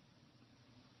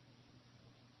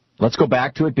 Let's go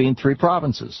back to it being 3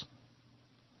 provinces.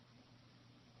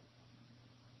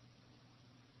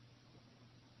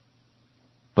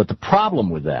 But the problem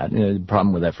with that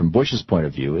from Bush's point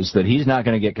of view, is that he's not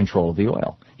going to get control of the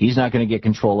oil. He's not going to get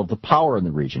control of the power in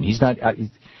the region. He's not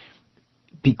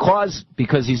because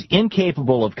he's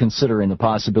incapable of considering the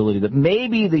possibility that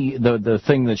maybe the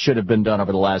thing that should have been done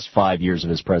over the last 5 years of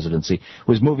his presidency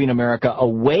was moving America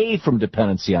away from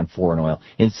dependency on foreign oil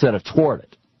instead of toward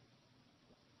it.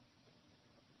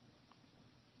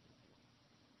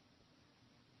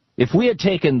 If we had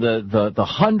taken the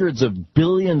hundreds of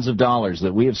billions of dollars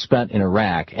that we have spent in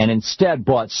Iraq and instead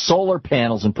bought solar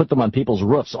panels and put them on people's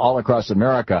roofs all across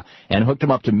America and hooked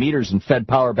them up to meters and fed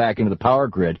power back into the power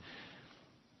grid,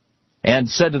 and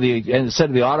said to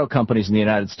the auto companies in the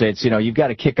United States, you've got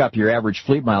to kick up your average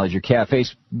fleet mileage, your CAFE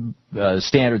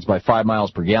standards by 5 miles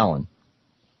per gallon,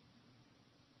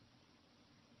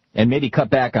 and maybe cut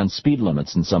back on speed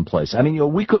limits in some place. I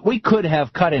mean, we could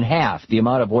have cut in half the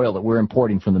amount of oil that we're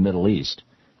importing from the Middle East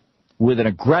with an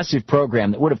aggressive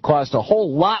program that would have cost a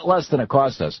whole lot less than it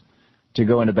cost us to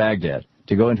go into Baghdad,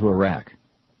 to go into Iraq.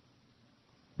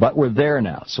 But we're there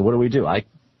now. So what do? I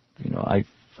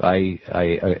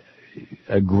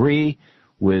agree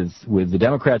with the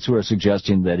Democrats who are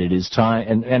suggesting that it is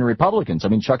time, and Republicans. I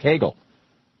mean, Chuck Hagel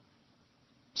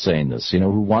saying this,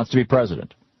 who wants to be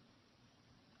president.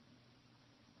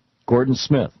 Gordon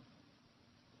Smith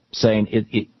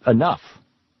saying enough.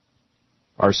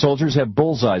 Our soldiers have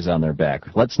bullseyes on their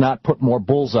back. Let's not put more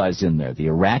bullseyes in there. The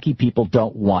Iraqi people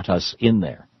don't want us in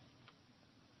there.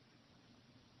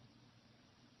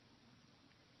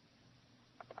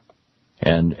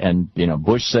 And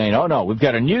Bush saying, oh no, we've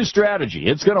got a new strategy.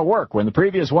 It's going to work when the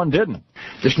previous one didn't.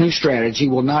 This new strategy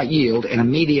will not yield an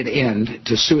immediate end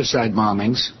to suicide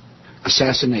bombings,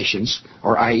 assassinations,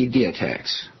 or IED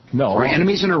attacks. No. Our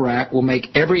enemies in Iraq will make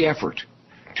every effort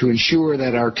to ensure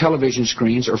that our television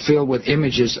screens are filled with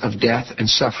images of death and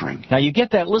suffering. Now you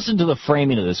get that. Listen to the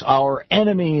framing of this. Our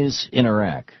enemies in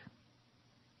Iraq.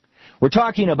 We're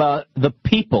talking about the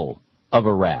people of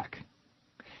Iraq.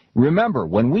 Remember,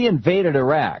 when we invaded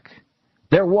Iraq,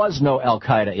 there was no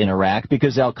Al-Qaeda in Iraq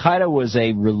because Al-Qaeda was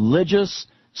a religious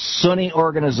Sunni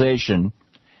organization,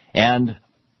 and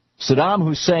Saddam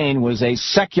Hussein was a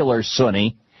secular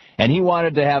Sunni, and he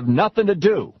wanted to have nothing to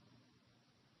do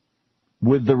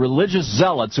with the religious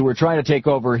zealots who were trying to take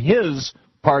over his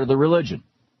part of the religion.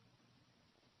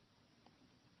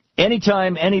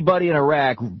 Anytime anybody in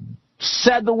Iraq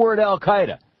said the word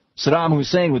Al-Qaeda, Saddam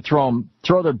Hussein would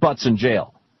throw their butts in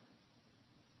jail.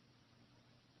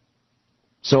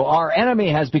 So our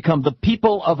enemy has become the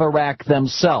people of Iraq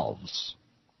themselves.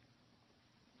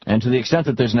 And to the extent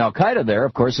that there's an Al-Qaeda there,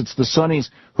 of course, it's the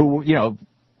Sunnis who,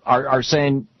 are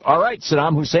saying, all right,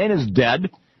 Saddam Hussein is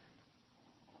dead.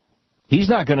 He's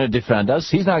not going to defend us.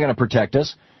 He's not going to protect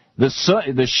us. The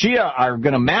Shia are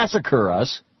going to massacre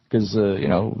us because,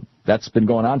 that's been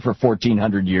going on for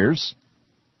 1,400 years.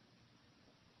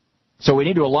 So we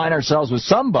need to align ourselves with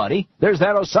somebody. There's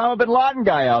that Osama bin Laden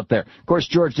guy out there. Of course,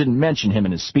 George didn't mention him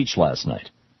in his speech last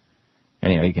night.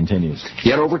 Anyway, he continues.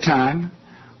 Yet over time,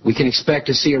 we can expect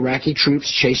to see Iraqi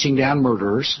troops chasing down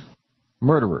murderers.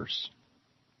 Murderers.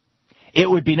 It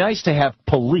would be nice to have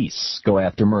police go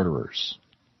after murderers.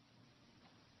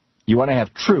 You want to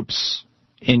have troops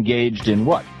engaged in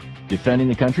what? Defending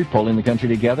the country, pulling the country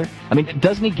together? I mean,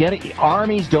 doesn't he get it?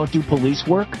 Armies don't do police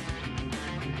work?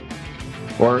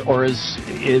 Or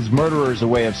is murderers a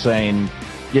way of saying,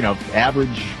 you know,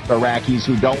 average Iraqis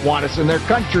who don't want us in their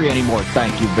country anymore,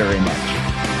 thank you very much?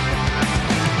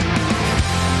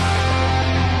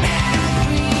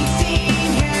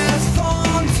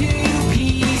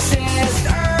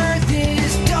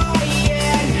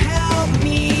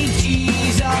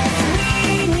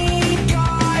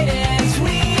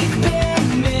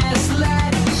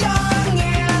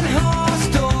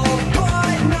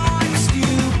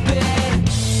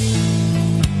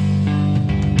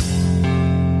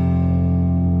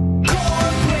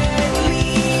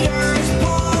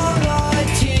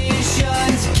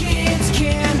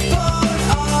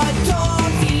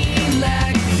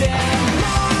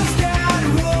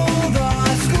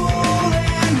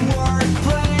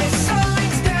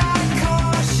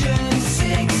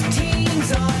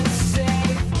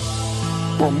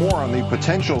 For more on the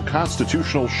potential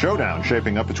constitutional showdown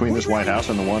shaping up between this White House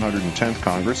and the 110th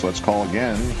Congress, let's call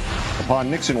again upon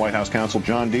Nixon White House counsel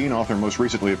John Dean, author most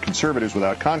recently of Conservatives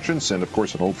Without Conscience, and of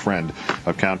course an old friend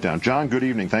of Countdown. John, good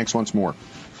evening. Thanks once more.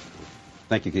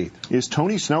 Thank you, Keith. Is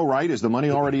Tony Snow right? Is the money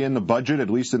already in the budget,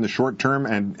 at least in the short term?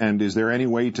 And is there any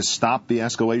way to stop the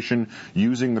escalation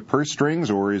using the purse strings,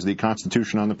 or is the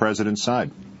Constitution on the president's side?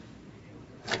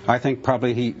 I think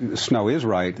probably Snow is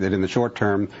right that in the short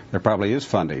term there probably is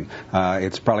funding.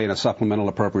 It's probably in a supplemental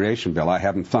appropriation bill. I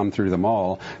haven't thumbed through them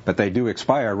all, but they do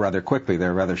expire rather quickly.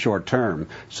 They're rather short term.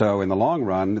 So in the long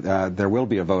run, there will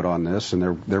be a vote on this,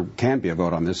 and there can be a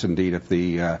vote on this, indeed, if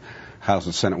the House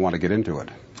and Senate want to get into it.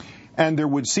 And there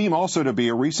would seem also to be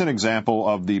a recent example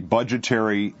of the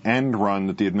budgetary end run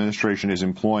that the administration is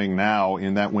employing now,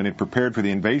 in that when it prepared for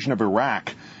the invasion of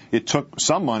Iraq, it took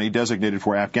some money designated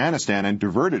for Afghanistan and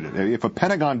diverted it. If a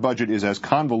Pentagon budget is as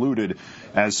convoluted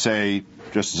as, say,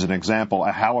 just as an example,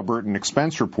 a Halliburton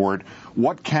expense report,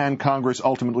 what can Congress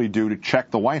ultimately do to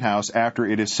check the White House after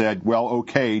it has said, well,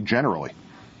 okay, generally?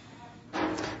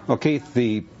 Well, Keith,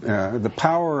 the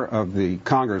power of the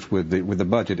Congress with the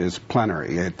budget is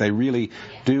plenary. They really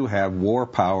do have war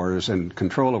powers and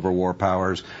control over war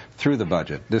powers through the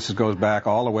budget. This goes back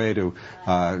all the way to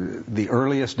the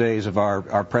earliest days of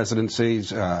our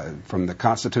presidencies, from the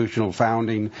constitutional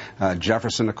founding.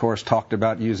 Jefferson, of course, talked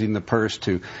about using the purse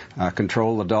to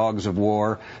control the dogs of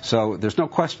war. So there's no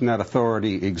question that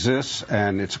authority exists,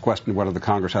 and it's a question of whether the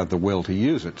Congress has the will to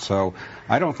use it. So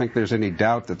I don't think there's any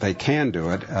doubt that they can do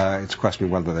it. It's a question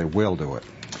of whether they will do it.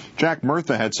 Jack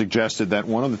Murtha had suggested that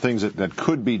one of the things that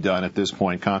could be done at this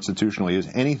point constitutionally is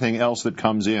anything else that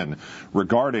comes in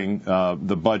regarding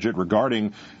the budget,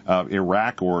 regarding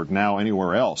Iraq or now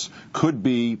anywhere else, could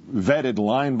be vetted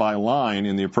line by line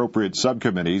in the appropriate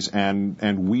subcommittees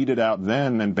and weeded out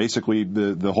then, and basically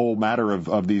the whole matter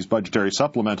of these budgetary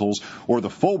supplementals or the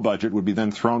full budget would be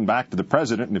then thrown back to the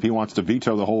president, and if he wants to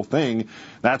veto the whole thing,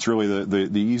 that's really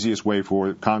the easiest way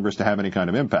for Congress to have any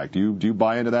kind of impact. Do you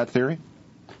buy into that theory?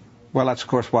 Well, that's, of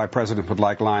course, why President would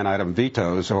like line-item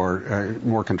vetoes or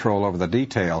more control over the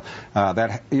detail.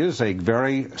 That is a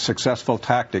very successful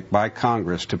tactic by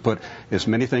Congress to put as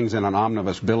many things in an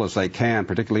omnibus bill as they can,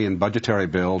 particularly in budgetary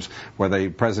bills where the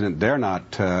president dare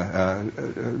not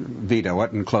veto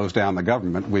it and close down the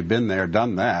government. We've been there,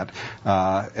 done that,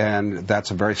 and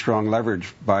that's a very strong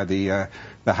leverage by the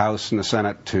House and the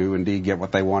Senate to indeed get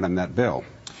what they want in that bill.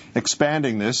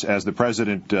 Expanding this, as the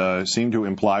president seemed to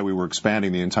imply we were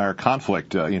expanding the entire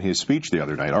conflict in his speech the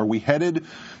other night. Are we headed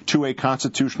to a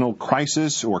constitutional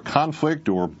crisis or conflict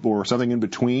or something in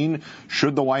between?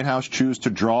 Should the White House choose to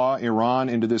draw Iran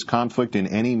into this conflict in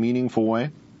any meaningful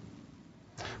way?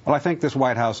 Well, I think this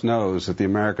White House knows that the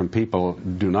American people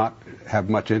do not have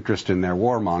much interest in their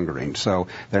warmongering, so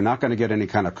they're not going to get any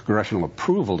kind of congressional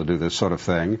approval to do this sort of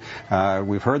thing.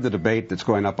 We've heard the debate that's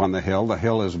going up on the Hill. The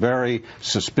Hill is very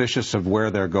suspicious of where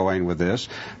they're going with this.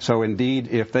 So, indeed,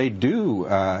 if they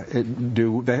I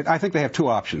think they have two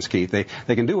options, Keith.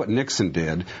 They can do what Nixon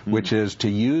did, which is to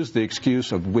use the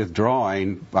excuse of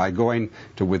withdrawing. By going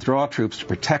to withdraw troops to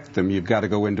protect them, you've got to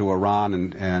go into Iran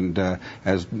and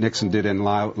as Nixon did in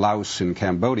Laos and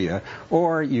Cambodia,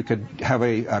 or you could have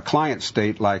a client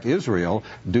state like Israel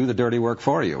do the dirty work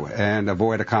for you and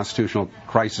avoid a constitutional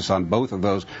crisis on both of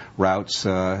those routes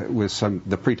with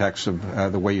the pretext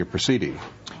of the way you're proceeding.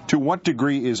 To what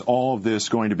degree is all of this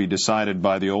going to be decided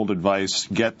by the old advice,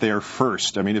 get there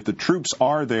first? I mean, if the troops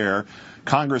are there,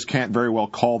 Congress can't very well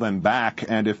call them back,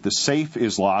 and if the safe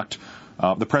is locked,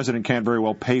 the president can't very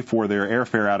well pay for their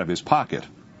airfare out of his pocket.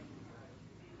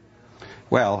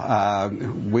 Well,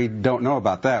 we don't know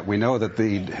about that. We know that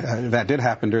that did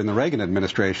happen during the Reagan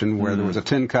administration, where there was a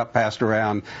tin cup passed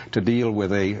around to deal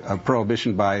with a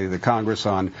prohibition by the Congress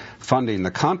on funding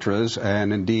the Contras,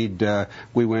 and indeed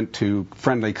we went to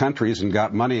friendly countries and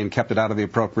got money and kept it out of the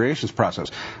appropriations process.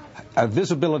 A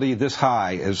visibility this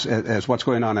high as what's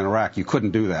going on in Iraq, you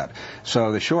couldn't do that.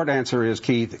 So the short answer is,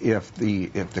 Keith, if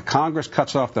the Congress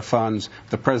cuts off the funds,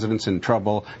 the president's in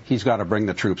trouble. He's got to bring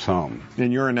the troops home.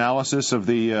 In your analysis of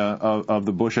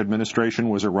the Bush administration,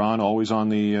 was Iran always on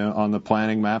the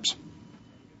planning maps?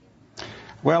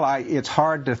 Well, it's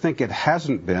hard to think it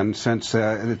hasn't been, since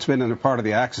it's been in a part of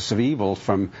the axis of evil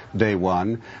from day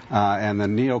one, and the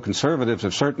neoconservatives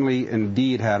have certainly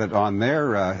indeed had it on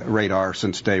their radar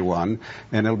since day one,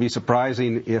 and it'll be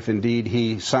surprising if indeed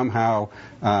he somehow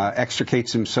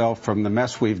extricates himself from the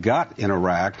mess we've got in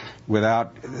Iraq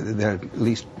without at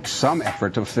least some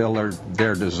effort to fill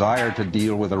their desire to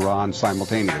deal with Iran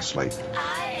simultaneously.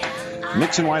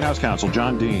 Nixon White House counsel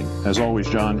John Dean. As always,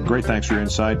 John, great thanks for your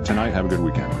insight tonight. Have a good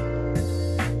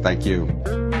weekend. Thank you.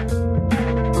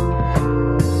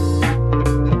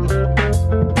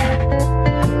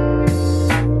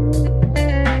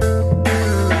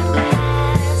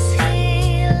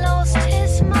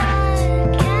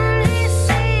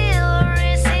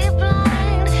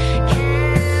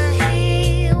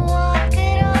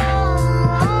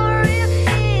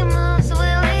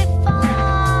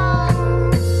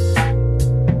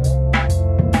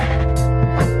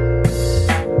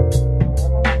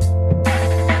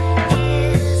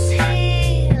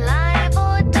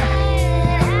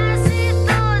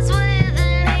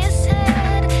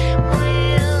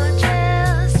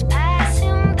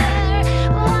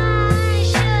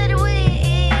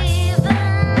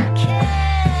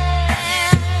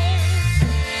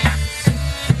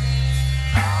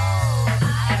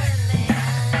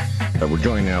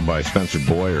 By Spencer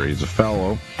Boyer. He's a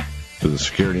fellow to the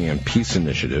Security and Peace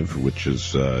Initiative, which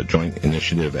is a joint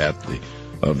initiative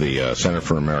of the Center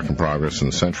for American Progress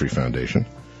and the Century Foundation.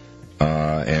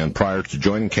 And prior to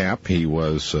joining CAP, he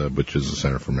was, which is the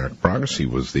Center for American Progress, he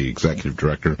was the executive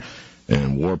director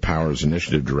and War Powers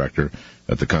Initiative director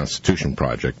at the Constitution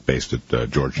Project, based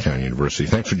at Georgetown University.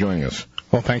 Thanks for joining us.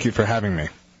 Well, thank you for having me.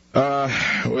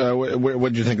 What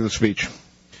did you think of the speech?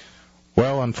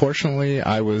 Well, unfortunately,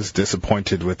 I was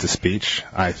disappointed with the speech.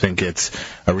 I think it's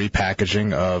a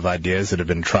repackaging of ideas that have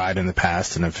been tried in the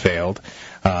past and have failed.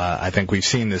 I think we've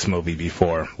seen this movie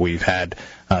before. We've had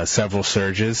several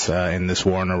surges in this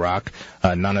war in Iraq.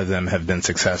 None of them have been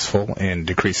successful in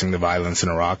decreasing the violence in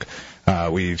Iraq.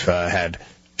 We've had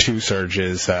two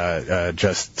surges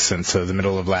just since the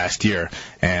middle of last year,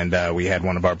 and we had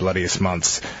one of our bloodiest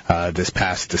months this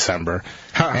past December.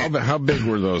 How big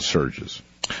were those surges?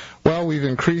 Well, we've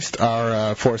increased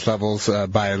our force levels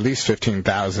by at least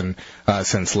 15,000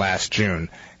 since last June.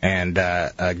 And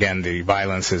again, the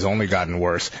violence has only gotten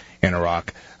worse in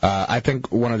Iraq. I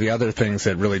think one of the other things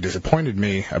that really disappointed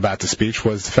me about the speech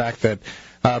was the fact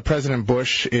that President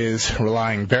Bush is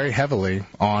relying very heavily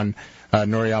on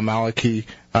Nouri al-Maliki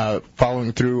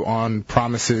following through on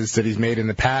promises that he's made in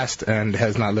the past and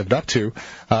has not lived up to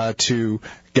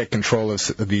get control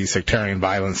of the sectarian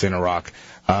violence in Iraq.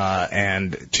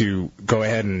 And to go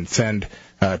ahead and send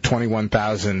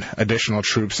 21,000 additional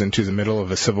troops into the middle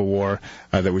of a civil war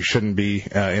that we shouldn't be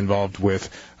involved with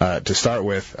to start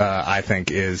with, I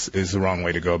think is the wrong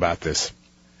way to go about this.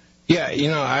 Yeah,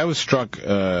 I was struck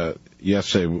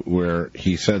yesterday where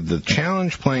he said the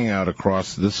challenge playing out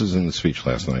across, this is in the speech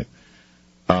last night,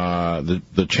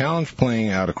 the challenge playing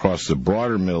out across the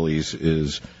broader Middle East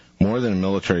is more than a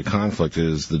military conflict. It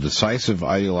is the decisive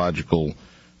ideological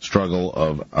struggle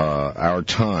of our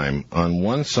time. On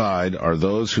one side are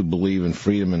those who believe in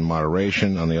freedom and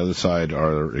moderation. On the other side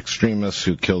are extremists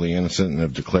who kill the innocent and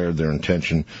have declared their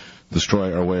intention to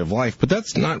destroy our way of life. But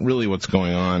that's not really what's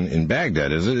going on in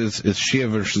Baghdad, is it? It's Shia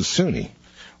versus Sunni.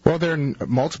 Well, there are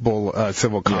multiple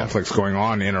civil conflicts going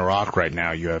on in Iraq right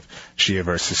now. You have Shia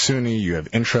versus Sunni, you have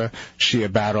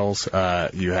intra-Shia battles,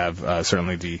 you have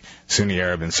certainly the Sunni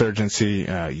Arab insurgency,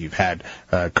 you've had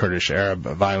Kurdish Arab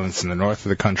violence in the north of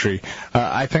the country.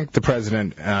 I think the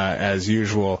president, as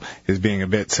usual, is being a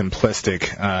bit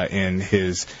simplistic in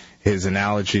his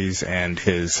analogies and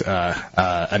his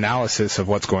analysis of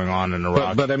what's going on in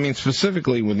Iraq. But I mean,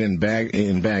 specifically in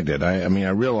Baghdad, I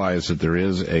realize that there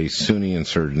is a Sunni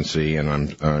insurgency,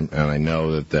 and I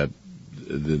know that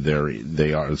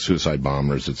they are suicide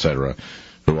bombers, etc.,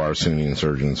 who are Sunni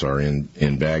insurgents are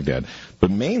in Baghdad. But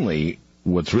mainly,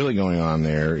 what's really going on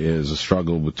there is a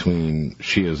struggle between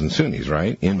Shias and Sunnis,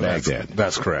 right, in Baghdad.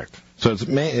 That's correct. So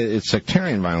it's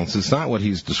sectarian violence. It's not what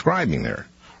he's describing there.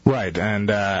 Right,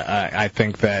 and I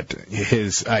think that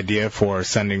his idea for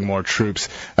sending more troops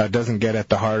doesn't get at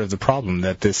the heart of the problem,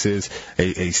 that this is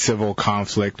a civil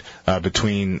conflict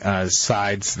between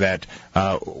sides that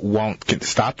won't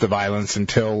stop the violence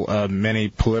until many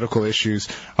political issues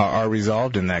are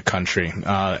resolved in that country.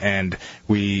 And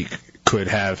we could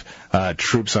have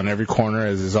troops on every corner,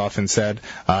 as is often said,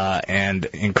 and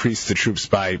increase the troops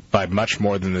by much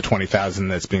more than the 20,000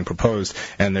 that's being proposed.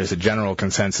 And there's a general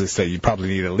consensus that you probably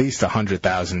need at least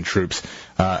 100,000 troops,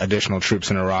 additional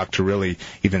troops in Iraq to really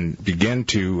even begin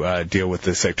to deal with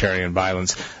the sectarian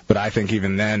violence. But I think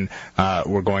even then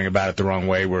we're going about it the wrong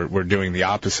way. We're doing the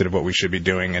opposite of what we should be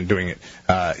doing, and doing it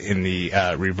in the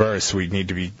reverse. We need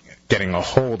to be getting a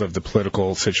hold of the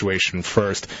political situation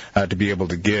first to be able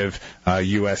to give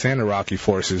U.S. and Iraqi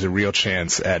forces a real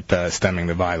chance at stemming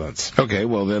the violence. Okay,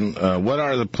 well then, what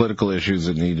are the political issues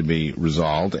that need to be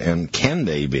resolved, and can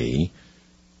they be?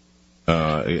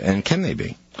 Well,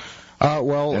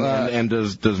 and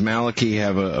does Maliki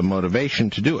have a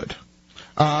motivation to do it?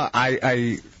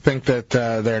 I think that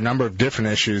there are a number of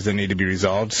different issues that need to be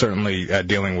resolved, certainly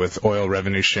dealing with oil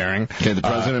revenue sharing. Okay, the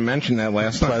President mentioned that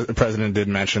last night. The President did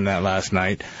mention that last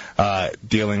night,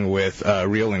 dealing with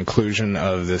real inclusion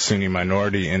of the Sunni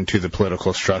minority into the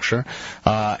political structure.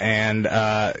 And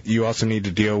you also need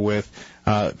to deal with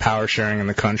power sharing in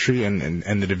the country and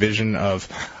the division of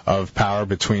power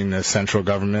between the central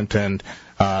government and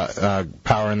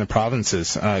power in the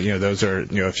provinces. Those are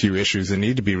a few issues that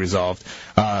need to be resolved.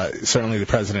 Certainly the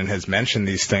President has mentioned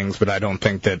these things, but I don't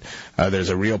think that there's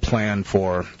a real plan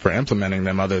for implementing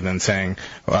them, other than saying,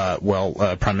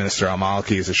 Prime Minister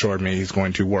al-Maliki has assured me he's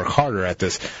going to work harder at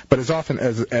this. But as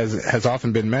has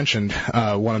often been mentioned,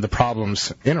 one of the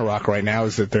problems in Iraq right now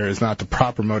is that there is not the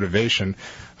proper motivation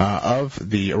of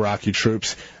the Iraqi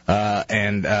troops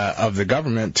and of the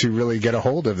government to really get a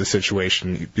hold of the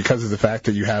situation, because of the fact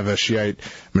that you have a Shiite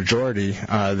majority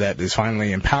that is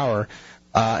finally in power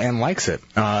and likes it.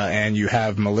 And you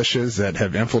have militias that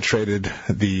have infiltrated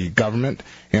the government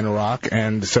in Iraq,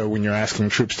 and so when you're asking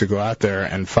troops to go out there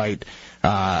and fight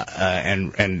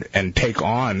and take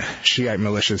on Shiite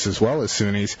militias as well as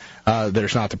Sunnis,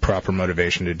 there's not the proper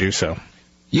motivation to do so.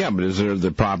 Yeah, but is there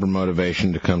the proper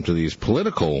motivation to come to these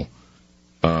political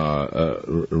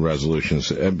resolutions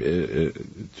to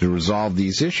resolve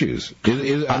these issues?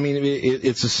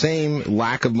 It's the same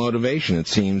lack of motivation, it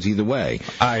seems, either way.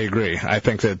 I agree. I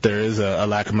think that there is a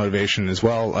lack of motivation as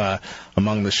well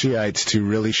among the Shiites to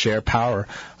really share power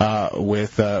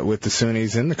with the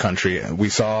Sunnis in the country. We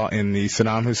saw in the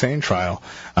Saddam Hussein trial,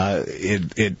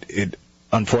 it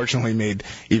unfortunately made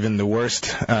even the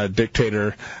worst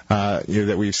dictator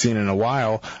that we've seen in a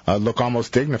while look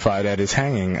almost dignified at his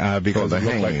hanging, because the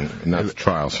hanging, not the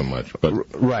trial so much,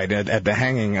 but right at the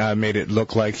hanging made it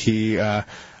look like he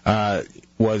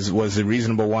was the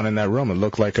reasonable one in that room. It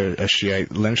looked like a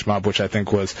Shiite lynch mob, which I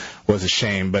think was a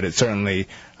shame, but it certainly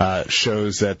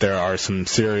shows that there are some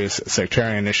serious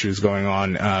sectarian issues going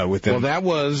on within. Well,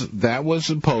 that was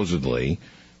supposedly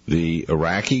the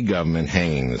Iraqi government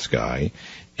hanging this guy,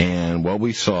 and what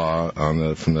we saw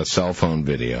from the cell phone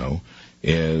video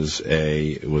was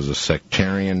a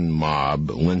sectarian mob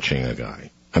lynching a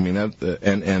guy. I mean,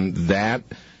 that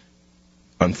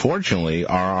unfortunately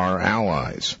are our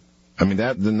allies. I mean,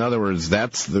 in other words,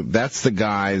 that's the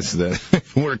guys that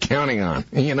we're counting on.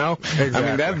 Exactly. I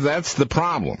mean, that's the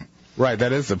problem. Right,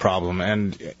 that is the problem,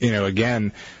 and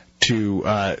again,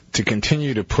 to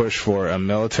continue to push for a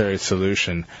military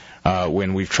solution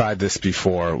when we've tried this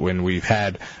before, when we've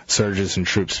had surges in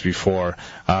troops before,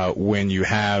 when you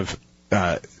have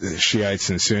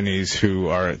Shiites and Sunnis who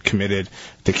are committed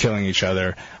to killing each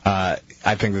other,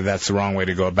 I think that that's the wrong way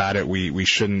to go about it. We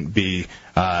shouldn't be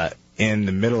in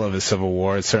the middle of a civil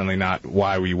war. It's certainly not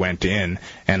why we went in,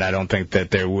 and I don't think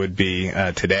that there would be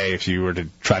today if you were to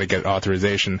try to get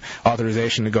authorization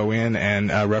to go in and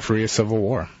referee a civil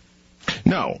war.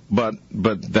 No, but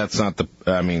that's not the.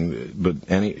 I mean, but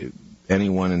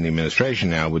anyone in the administration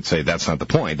now would say that's not the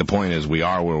point. The point is we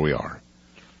are where we are,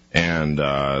 and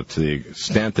to the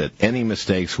extent that any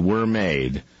mistakes were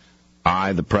made,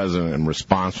 I, the president, am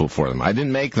responsible for them. I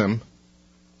didn't make them.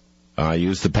 I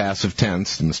used the passive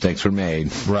tense. The mistakes were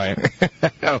made. Right.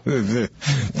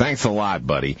 Thanks a lot,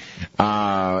 buddy.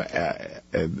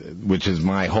 Which is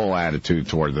my whole attitude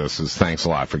toward this is thanks a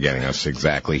lot for getting us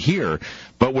exactly here,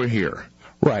 but we're here.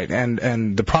 Right,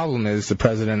 and the problem is the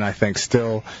president, I think,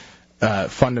 still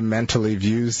fundamentally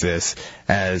views this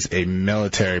as a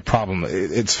military problem.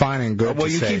 It's fine and good. Well,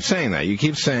 you keep saying that. You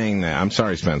keep saying that. I'm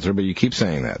sorry, Spencer, but you keep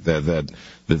saying that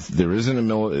there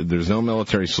isn't there's no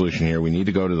military solution here. We need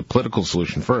to go to the political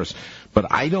solution first.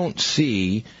 But I don't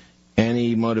see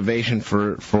any motivation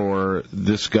for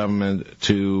this government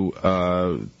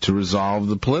to resolve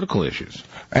the political issues.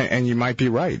 And you might be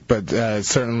right, but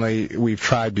certainly we've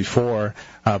tried before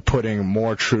putting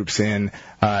more troops in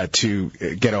to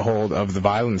get a hold of the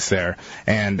violence there,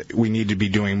 and we need to be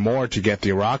doing more to get the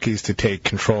Iraqis to take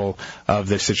control of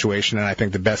the situation. And I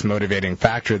think the best motivating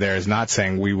factor there is not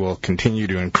saying we will continue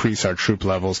to increase our troop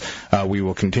levels, we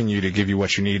will continue to give you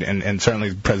what you need. And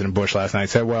certainly President Bush last night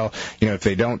said, well, if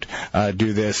they don't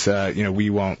do this, we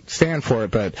won't stand for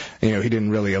it. But he didn't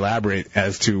really elaborate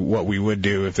as to what we would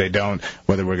do if they don't,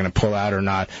 whether we're going to pull out or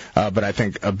not. But I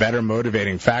think a better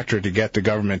motivating factor to get the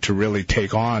government to really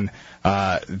take on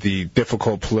the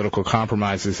difficult political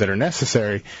compromises that are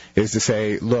necessary is to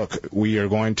say, look, we are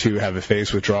going to have a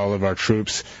phased withdrawal of our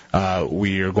troops.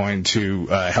 We are going to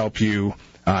help you,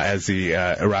 as the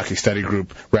Iraqi Study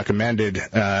Group recommended,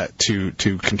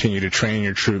 to continue to train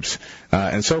your troops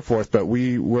and so forth. But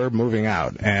we're moving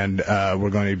out, and we're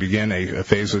going to begin a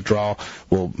phased withdrawal.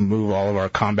 We'll move all of our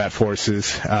combat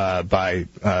forces by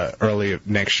early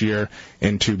next year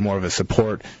into more of a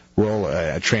support role,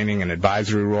 a training and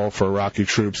advisory role for Iraqi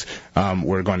troops.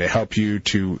 We're going to help you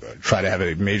to try to have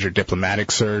a major diplomatic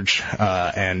surge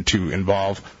and to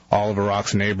involve all of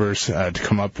Iraq's neighbors to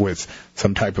come up with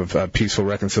some type of peaceful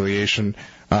reconciliation.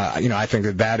 I think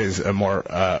that is a more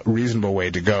reasonable way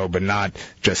to go, but not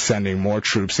just sending more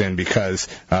troops in because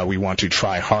we want to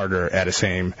try harder at the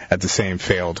same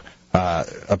failed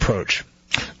approach.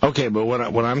 Okay, but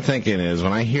what I'm thinking is,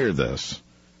 when I hear this,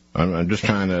 I'm just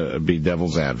trying to be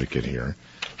devil's advocate here.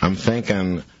 I'm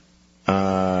thinking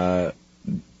Maliki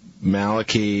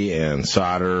and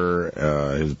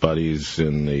Sadr, his buddies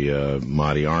in the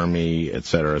Mahdi army,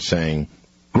 etc., saying,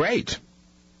 great,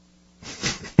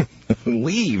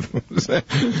 leave,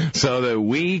 so that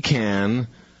we can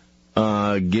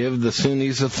give the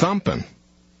Sunnis a thumping.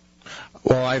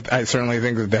 Well, I certainly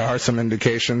think that there are some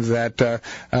indications that the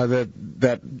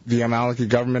Maliki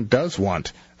government does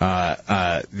want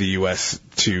the U.S.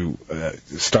 to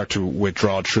start to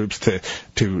withdraw troops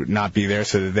to not be there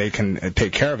so that they can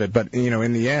take care of it. But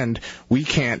in the end, we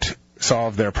can't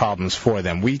solve their problems for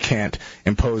them. We can't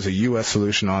impose a U.S.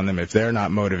 solution on them if they're not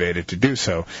motivated to do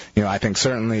so. I think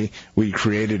certainly we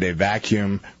created a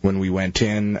vacuum when we went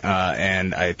in,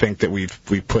 and I think that we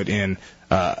put in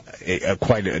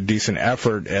quite a decent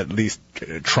effort, at least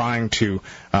trying to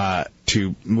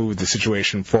move the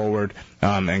situation forward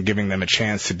and giving them a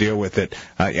chance to deal with it.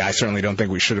 I certainly don't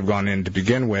think we should have gone in to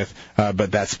begin with,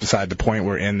 but that's beside the point.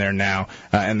 We're in there now,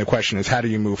 and the question is, how do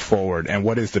you move forward, and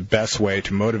what is the best way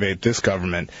to motivate this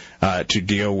government to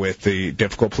deal with the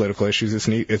difficult political issues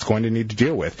it's going to need to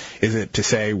deal with? Is it to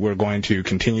say we're going to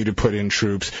continue to put in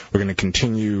troops, we're going to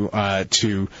continue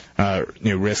to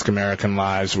risk American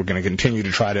lives, we're going to continue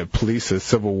to try to police a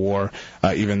civil war,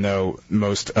 even though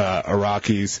most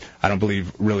Iraqis, I don't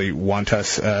believe, really want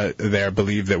us there,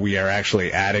 believe that we are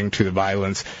actually adding to the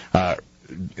violence,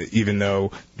 even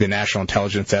though the National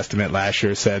Intelligence Estimate last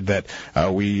year said that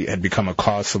we had become a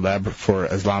cause célèbre for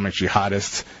Islamic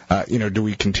jihadists. Do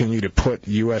we continue to put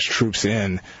U.S. troops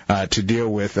in to deal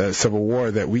with a civil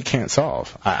war that we can't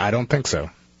solve? I don't think so.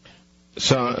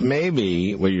 So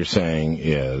maybe what you're saying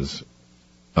is,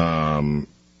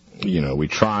 we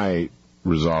try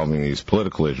resolving these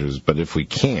political issues, but if we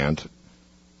can't,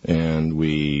 and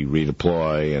we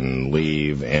redeploy and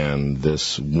leave, and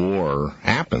this war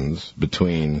happens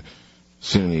between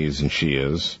Sunnis and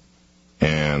Shias,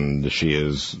 and the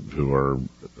Shias, who are,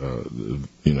 the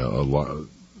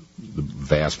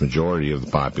vast majority of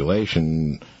the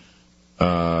population,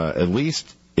 at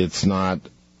least it's not,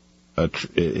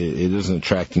 it isn't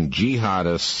attracting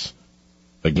jihadists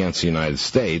against the United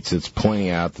States. It's pointing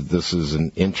out that this is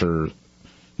an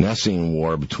internecine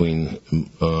war between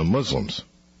Muslims.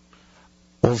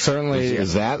 Well, certainly,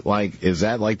 is that like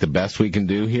the best we can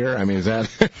do here? I mean, is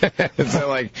that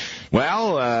like,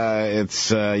 well, it's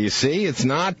you see, it's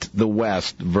not the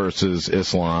West versus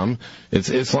Islam, it's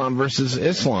Islam versus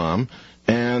Islam,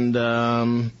 and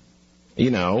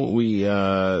we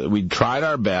tried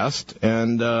our best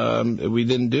and we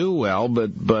didn't do well,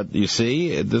 but you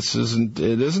see, it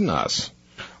isn't us.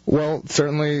 Well,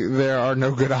 certainly there are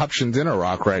no good options in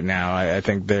Iraq right now. I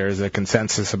think there's a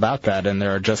consensus about that, and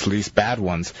there are just least bad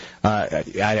ones.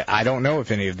 I don't know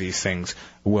if any of these things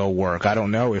will work. I don't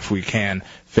know if we can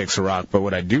fix Iraq, but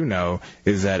what I do know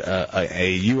is that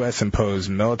a U.S.-imposed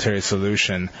military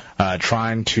solution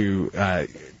trying to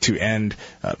end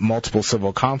multiple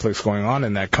civil conflicts going on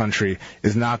in that country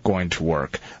is not going to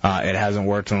work. It hasn't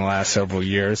worked in the last several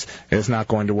years. It's not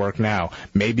going to work now.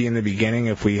 Maybe in the beginning,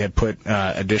 if we had put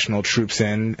additional troops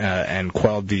in and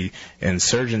quelled the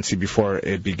insurgency before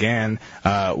it began,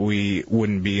 we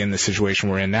wouldn't be in the situation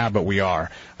we're in now, but we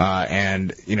are.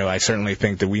 And, I certainly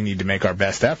think that we need to make our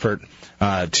best effort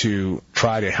to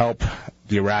try to help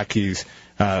the Iraqis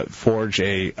forge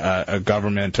a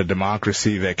government, a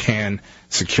democracy that can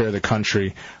secure the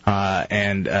country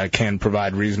and can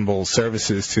provide reasonable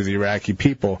services to the Iraqi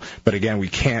people. But again, we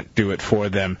can't do it for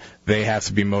them. They have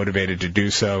to be motivated to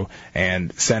do so,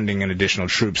 and sending in additional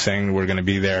troops saying we're going to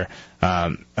be there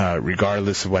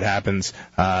regardless of what happens.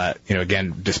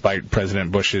 Again, despite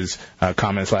President Bush's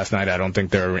comments last night, I don't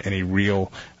think there are any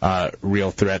real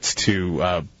threats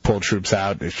to pull troops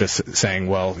out. It's just saying,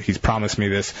 well, he's promised me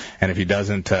this, and if he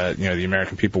doesn't, the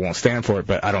American people won't stand for it.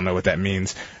 But I don't know what that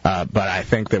means. But I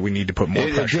think that we need to put more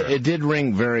pressure. It did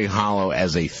ring very hollow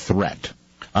as a threat.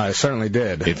 It certainly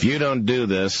did. If you don't do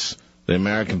this, the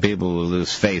American people will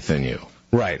lose faith in you.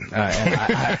 Right. And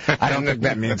I don't think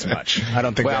that means much. I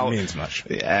don't think that means much.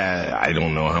 I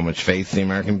don't know how much faith the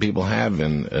American people have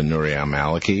in Nouri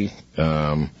al-Maliki,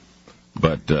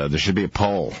 but there should be a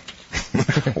poll.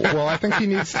 Well, I think he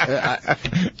needs. I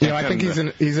think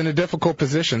he's in a difficult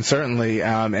position, certainly,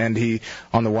 and he,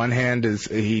 on the one hand,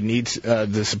 he needs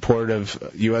the support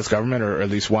of U.S. government, or at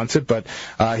least wants it, but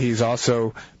he's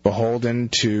also beholden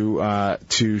to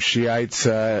Shiites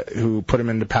who put him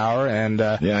into power, and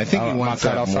I think he wants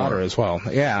that al-Sadr as well.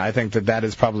 Yeah, I think that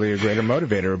is probably a greater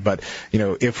motivator. But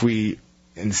if we,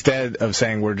 instead of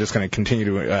saying we're just going to continue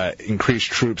to increase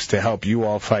troops to help you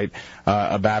all fight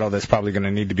a battle that's probably going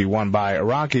to need to be won by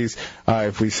Iraqis,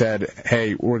 if we said,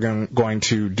 hey, we're going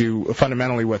to do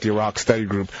fundamentally what the Iraq Study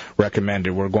Group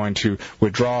recommended. We're going to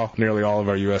withdraw nearly all of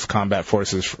our U.S. combat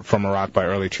forces from Iraq by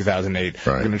early 2008. Right.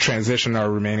 We're going to transition our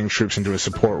remaining troops into a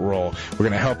support role. We're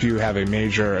going to help you have a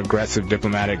major aggressive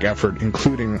diplomatic effort,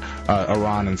 including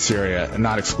Iran and Syria,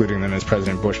 not excluding them as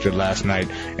President Bush did last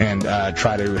night, and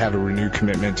try to have a renewed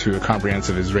commitment to a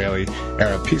comprehensive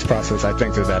Israeli-Arab peace process. I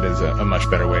think that is a much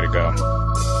better way to go.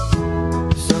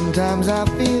 Sometimes I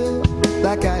feel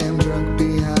like I am drunk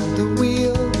behind the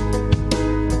wheel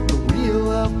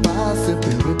of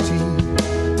possibility,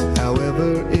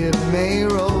 however it may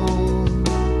roll.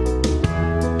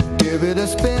 Give it a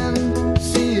spin,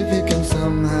 see if you can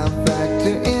somehow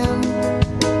factor in.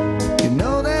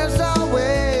 There's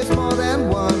always more than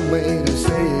one way to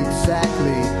say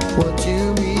exactly what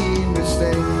you mean to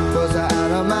say. Was I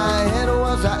out of my head, or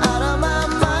was I out of my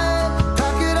mind?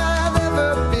 How could I have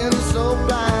ever been so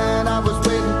blind? I was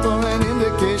waiting for an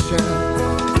indication.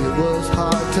 It was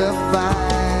hard to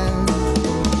find.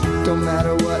 Don't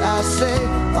matter what I say,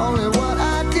 only what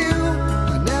I do.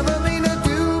 I never mean to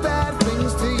do bad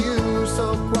things to you.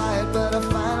 So quiet, but I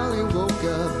finally woke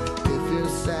up. If you're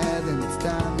sad, then it's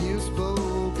time you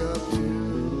spoke up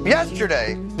too.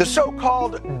 Yesterday, the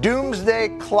so-called doomsday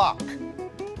clock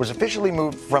was officially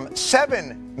moved from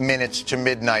 7 minutes to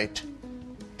midnight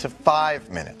to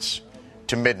 5 minutes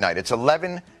to midnight. It's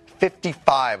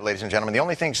 11:55, ladies and gentlemen. The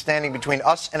only thing standing between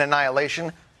us and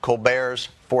annihilation, Colbert's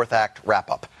fourth act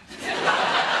wrap-up.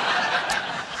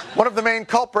 One of the main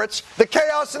culprits, the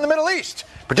chaos in the Middle East,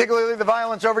 particularly the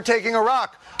violence overtaking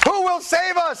Iraq. Who will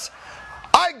save us?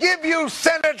 I give you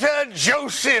Senator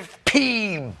Joseph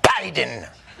P. Biden.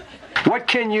 What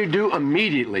can you do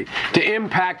immediately to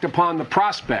impact upon the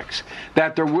prospects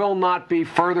that there will not be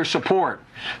further support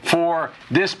for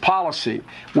this policy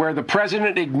where the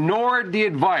president ignored the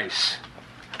advice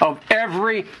of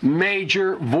every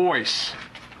major voice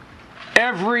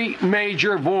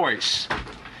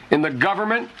in the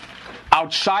government,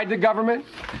 outside the government,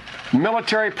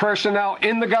 military personnel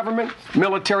in the government,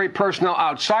 military personnel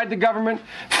outside the government,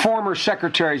 former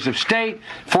secretaries of state,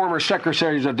 former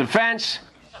secretaries of defense?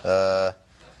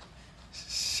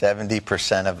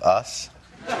 70% of us.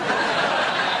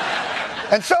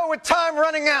 And so, with time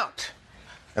running out,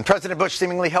 and President Bush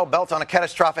seemingly hell-bent on a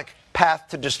catastrophic path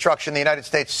to destruction, the United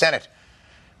States Senate,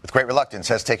 with great reluctance,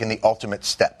 has taken the ultimate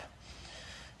step.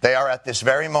 They are at this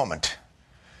very moment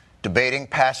debating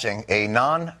passing a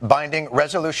non-binding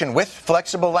resolution with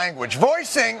flexible language,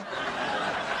 voicing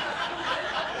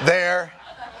their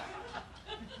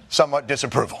somewhat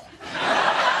disapproval.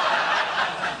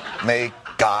 May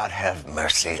God have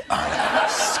mercy on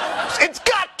us. It's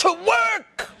got to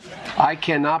work! I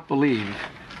cannot believe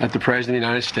that the President of the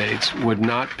United States would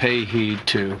not pay heed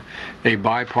to a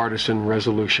bipartisan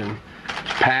resolution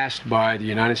passed by the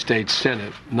United States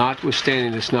Senate,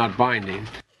 notwithstanding it's not binding.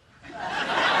 The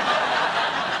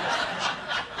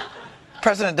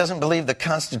President doesn't believe the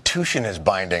Constitution is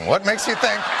binding. What makes you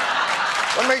think?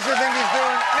 What makes you think he's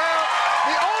doing?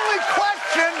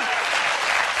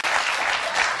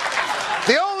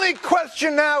 The only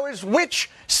question now is which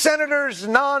senator's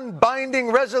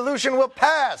non-binding resolution will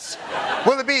pass.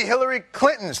 Will it be Hillary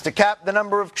Clinton's to cap the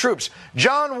number of troops?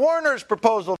 John Warner's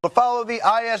proposal to follow the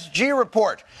ISG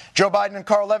report? Joe Biden and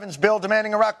Carl Levin's bill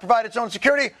demanding Iraq provide its own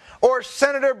security? Or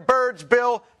Senator Byrd's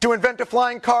bill to invent a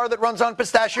flying car that runs on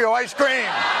pistachio ice cream?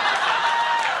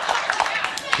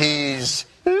 He's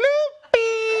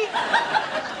loopy.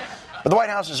 But the White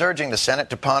House is urging the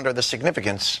Senate to ponder the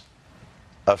significance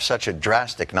of such a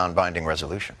drastic non-binding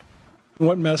resolution.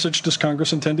 What message does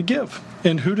Congress intend to give?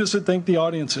 And who does it think the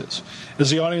audience is? Is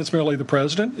the audience merely the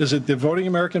president? Is it the voting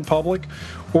American public?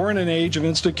 Or in an age of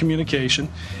instant communication,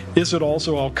 is it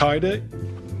also Al-Qaeda?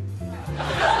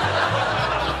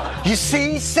 You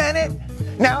see, Senate?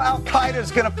 Now Al-Qaeda's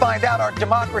going to find out our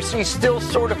democracy's still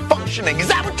sort of functioning. Is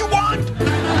that what you want?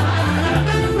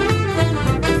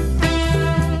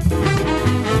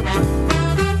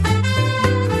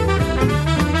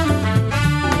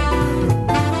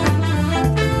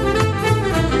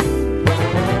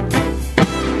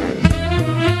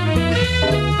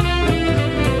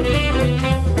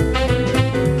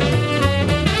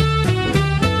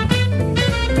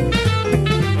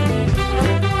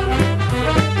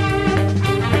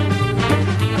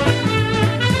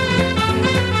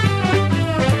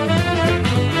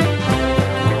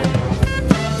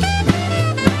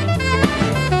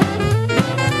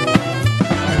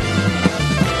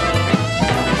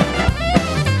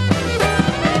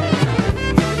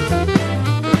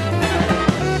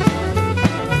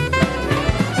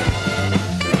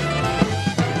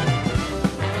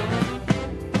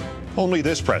 Only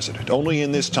this president, only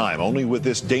in this time, only with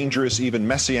this dangerous, even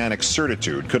messianic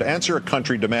certitude, could answer a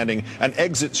country demanding an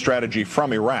exit strategy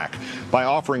from Iraq by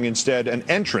offering instead an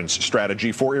entrance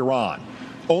strategy for Iran.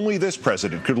 Only this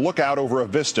president could look out over a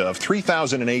vista of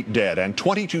 3,008 dead and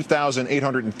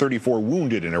 22,834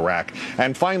 wounded in Iraq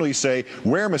and finally say,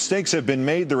 where mistakes have been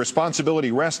made, the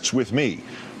responsibility rests with me,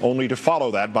 only to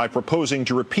follow that by proposing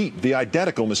to repeat the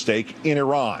identical mistake in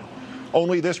Iran.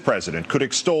 Only this president could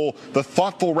extol the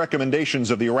thoughtful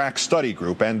recommendations of the Iraq Study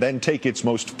Group and then take its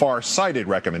most far-sighted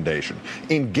recommendation,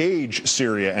 engage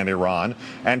Syria and Iran,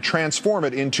 and transform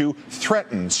it into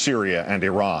threaten Syria and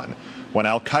Iran, when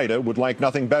al-Qaeda would like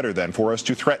nothing better than for us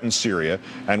to threaten Syria,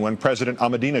 and when President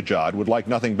Ahmadinejad would like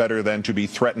nothing better than to be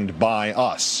threatened by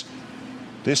us.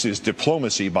 This is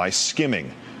diplomacy by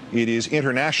skimming. It is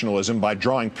internationalism by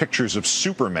drawing pictures of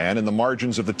Superman in the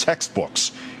margins of the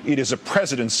textbooks. It is a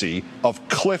presidency of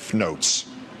cliff notes.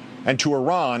 And to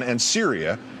Iran and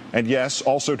Syria, and yes,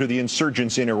 also to the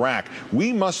insurgents in Iraq,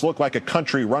 we must look like a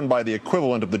country run by the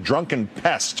equivalent of the drunken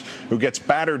pest who gets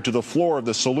battered to the floor of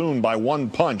the saloon by one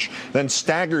punch, then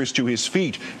staggers to his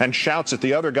feet and shouts at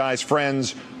the other guy's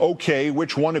friends, "Okay,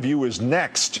 which one of you is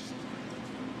next?"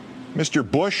 Mr.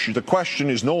 Bush, the question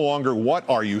is no longer what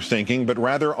are you thinking, but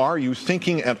rather are you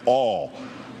thinking at all?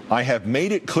 I have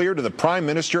made it clear to the Prime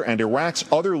Minister and Iraq's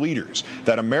other leaders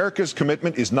that America's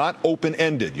commitment is not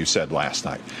open-ended, you said last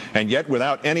night. And yet,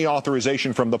 without any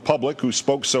authorization from the public who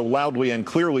spoke so loudly and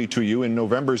clearly to you in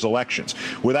November's elections,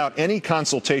 without any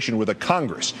consultation with a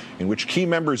Congress in which key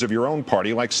members of your own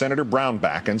party like Senator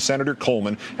Brownback and Senator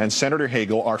Coleman and Senator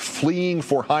Hagel are fleeing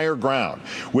for higher ground,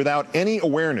 without any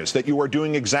awareness that you are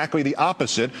doing exactly the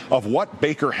opposite of what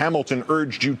Baker Hamilton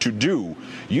urged you to do,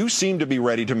 you seem to be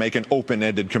ready to make an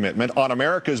open-ended commitment on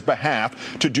America's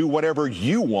behalf to do whatever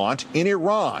you want in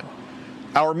Iran.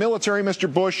 Our military,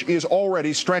 Mr. Bush, is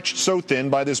already stretched so thin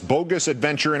by this bogus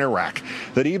adventure in Iraq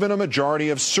that even a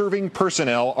majority of serving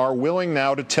personnel are willing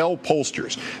now to tell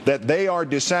pollsters that they are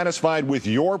dissatisfied with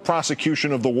your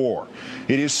prosecution of the war.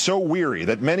 It is so weary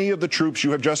that many of the troops you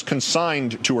have just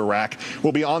consigned to Iraq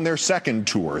will be on their second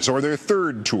tours or their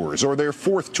third tours or their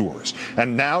fourth tours.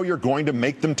 And now you're going to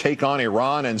make them take on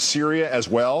Iran and Syria as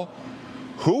well?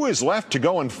 Who is left to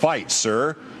go and fight,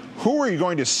 sir? Who are you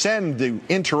going to send to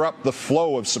interrupt the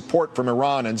flow of support from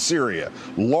Iran and Syria?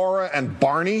 Laura and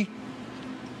Barney?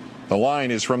 The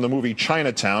line is from the movie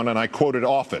Chinatown, and I quote it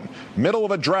often. Middle of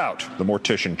a drought, the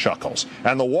mortician chuckles,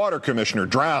 and the water commissioner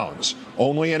drowns.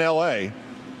 Only in L.A.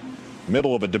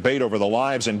 Middle of a debate over the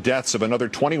lives and deaths of another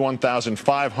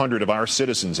 21,500 of our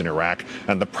citizens in Iraq,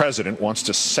 and the president wants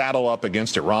to saddle up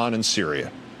against Iran and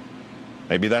Syria.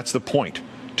 Maybe that's the point,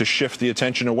 to shift the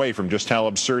attention away from just how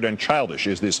absurd and childish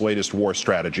is this latest war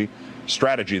strategy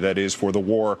that is for the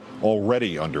war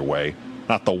already underway,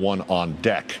 not the one on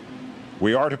deck.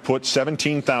 We are to put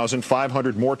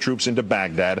 17,500 more troops into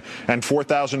Baghdad and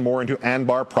 4,000 more into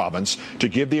Anbar province to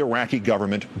give the Iraqi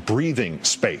government breathing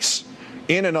space.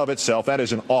 In and of itself, that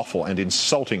is an awful and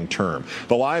insulting term.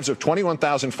 The lives of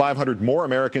 21,500 more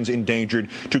Americans endangered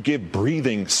to give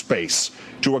breathing space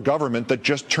to a government that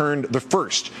just turned the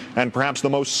first and perhaps the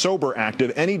most sober act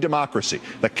of any democracy,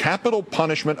 the capital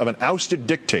punishment of an ousted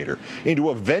dictator, into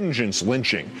a vengeance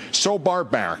lynching so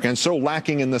barbaric and so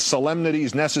lacking in the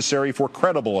solemnities necessary for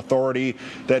credible authority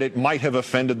that it might have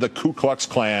offended the Ku Klux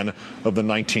Klan of the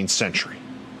 19th century.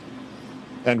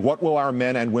 And what will our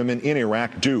men and women in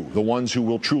Iraq do, the ones who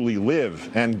will truly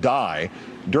live and die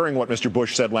during what Mr.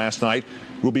 Bush said last night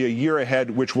will be a year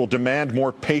ahead which will demand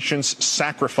more patience,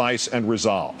 sacrifice, and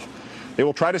resolve? They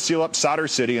will try to seal up Sadr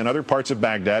City and other parts of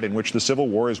Baghdad in which the civil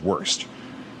war is worst.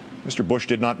 Mr. Bush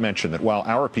did not mention that while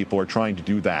our people are trying to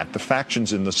do that, the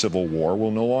factions in the civil war will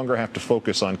no longer have to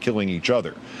focus on killing each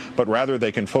other, but rather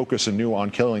they can focus anew on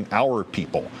killing our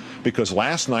people. Because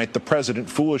last night the president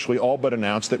foolishly all but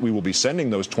announced that we will be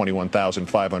sending those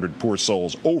 21,500 poor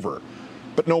souls over,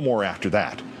 but no more after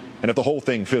that. And if the whole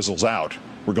thing fizzles out,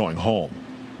 we're going home.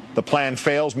 The plan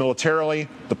fails militarily,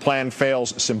 the plan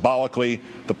fails symbolically,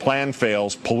 the plan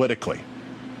fails politically.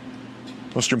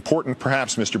 Most important,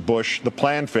 perhaps, Mr. Bush, the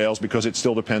plan fails because it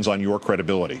still depends on your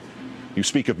credibility. You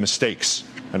speak of mistakes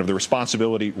and of the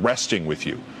responsibility resting with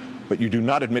you, but you do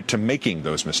not admit to making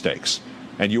those mistakes.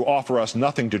 And you offer us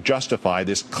nothing to justify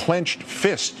this clenched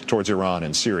fist towards Iran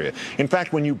and Syria. In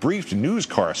fact, when you briefed news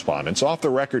correspondents off the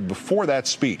record before that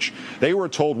speech, they were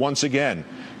told once again,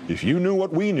 if you knew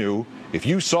what we knew, if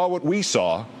you saw what we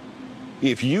saw,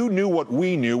 if you knew what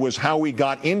we knew was how we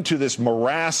got into this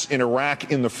morass in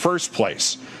Iraq in the first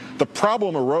place. The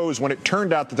problem arose when it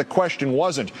turned out that the question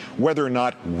wasn't whether or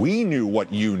not we knew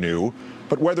what you knew,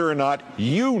 but whether or not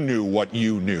you knew what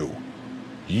you knew.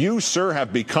 You, sir,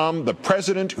 have become the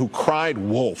president who cried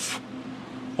wolf.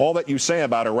 All that you say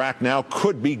about Iraq now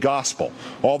could be gospel.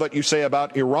 All that you say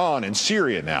about Iran and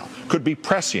Syria now could be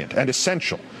prescient and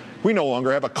essential. We no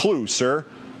longer have a clue, sir.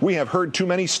 We have heard too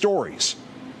many stories.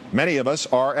 Many of us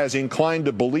are as inclined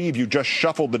to believe you just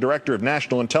shuffled the director of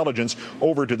national intelligence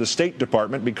over to the State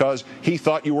Department because he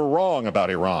thought you were wrong about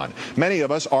Iran. Many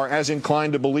of us are as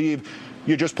inclined to believe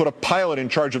you just put a pilot in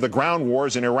charge of the ground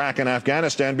wars in Iraq and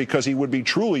Afghanistan because he would be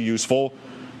truly useful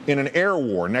in an air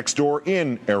war next door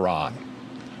in Iran.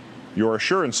 Your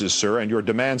assurances, sir, and your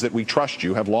demands that we trust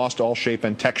you have lost all shape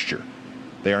and texture.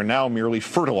 They are now merely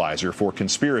fertilizer for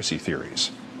conspiracy theories.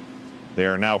 They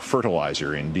are now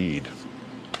fertilizer indeed.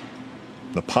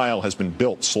 The pile has been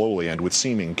built slowly and with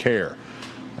seeming care.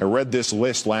 I read this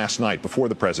list last night before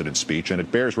the president's speech, and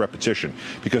it bears repetition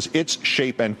because its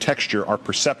shape and texture are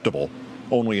perceptible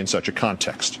only in such a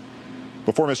context.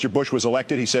 Before Mr. Bush was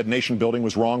elected, he said nation building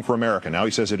was wrong for America. Now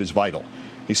he says it is vital.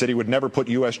 He said he would never put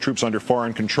U.S. troops under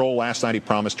foreign control. Last night he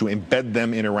promised to embed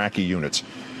them in Iraqi units.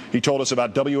 He told us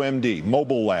about WMD,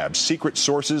 mobile labs, secret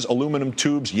sources, aluminum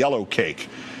tubes, yellow cake.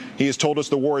 He has told us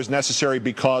the war is necessary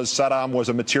because Saddam was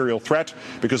a material threat,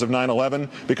 because of 9/11,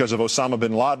 because of Osama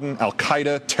bin Laden,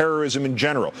 Al-Qaeda, terrorism in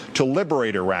general, to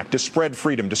liberate Iraq, to spread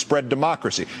freedom, to spread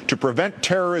democracy, to prevent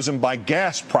terrorism by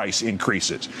gas price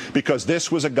increases, because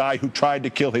this was a guy who tried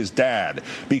to kill his dad,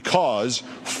 because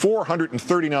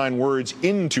 439 words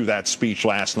into that speech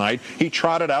last night, he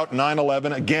trotted out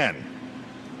 9/11 again.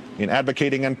 In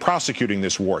advocating and prosecuting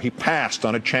this war, he passed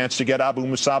on a chance to get Abu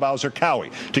Musab al-Zarqawi,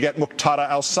 to get Muqtada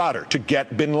al-Sadr, to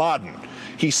get bin Laden.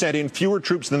 He sent in fewer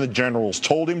troops than the generals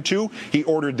told him to. He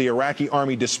ordered the Iraqi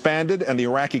army disbanded and the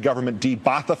Iraqi government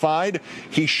de-Baathified.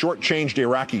 He shortchanged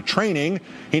Iraqi training.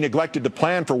 He neglected to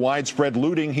plan for widespread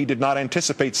looting. He did not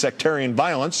anticipate sectarian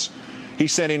violence. He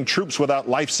sent in troops without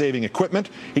life-saving equipment.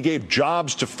 He gave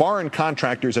jobs to foreign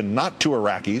contractors and not to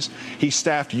Iraqis. He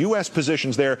staffed U.S.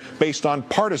 positions there based on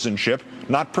partisanship,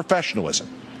 not professionalism.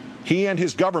 He and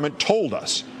his government told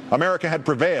us America had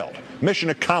prevailed, mission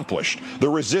accomplished. The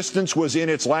resistance was in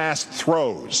its last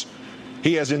throes.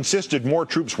 He has insisted more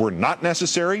troops were not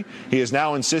necessary. He has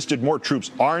now insisted more troops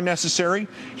are necessary.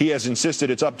 He has insisted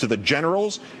it's up to the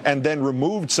generals, and then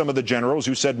removed some of the generals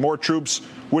who said more troops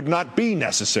would not be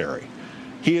necessary.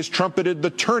 He has trumpeted the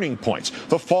turning points,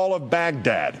 the fall of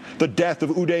Baghdad, the death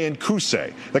of Uday and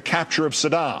Qusay, the capture of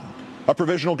Saddam, a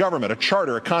provisional government, a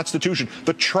charter, a constitution,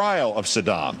 the trial of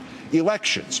Saddam.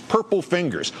 elections, purple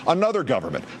fingers, another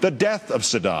government, the death of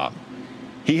Saddam.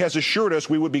 He has assured us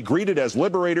we would be greeted as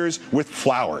liberators with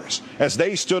flowers. As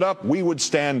they stood up, we would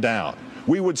stand down.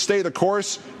 We would stay the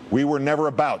course. We were never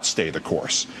about stay the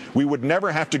course. We would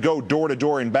never have to go door to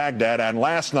door in Baghdad. And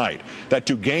last night, that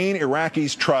to gain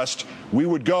Iraqis' trust, we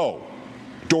would go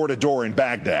door to door in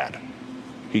Baghdad.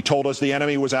 He told us the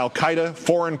enemy was al-Qaeda,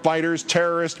 foreign fighters,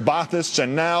 terrorists, Baathists,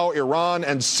 and now Iran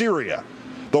and Syria.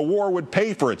 The war would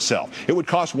pay for itself. It would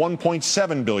cost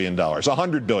 $1.7 billion,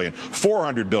 $100 billion,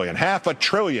 $400 billion, $500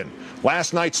 billion.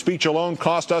 Last night's speech alone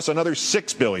cost us another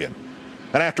 $6 billion.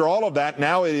 And after all of that,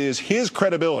 now it is his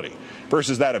credibility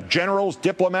versus that of generals,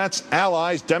 diplomats,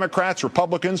 allies, Democrats,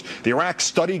 Republicans, the Iraq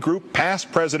Study Group, past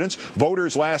presidents,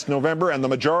 voters last November, and the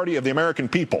majority of the American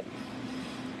people.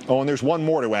 Oh, and there's one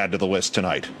more to add to the list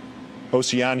tonight.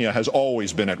 Oceania has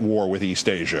always been at war with East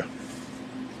Asia.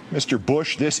 Mr.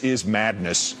 Bush, this is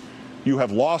madness. You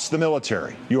have lost the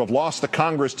military. You have lost the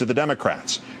Congress to the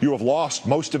Democrats. You have lost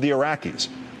most of the Iraqis.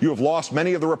 You have lost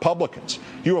many of the Republicans.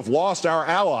 You have lost our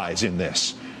allies in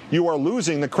this. You are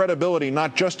losing the credibility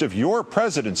not just of your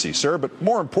presidency, sir, but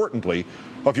more importantly,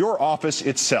 of your office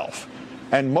itself.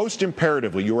 And most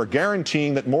imperatively, you are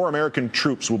guaranteeing that more American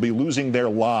troops will be losing their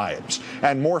lives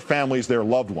and more families their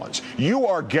loved ones. You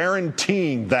are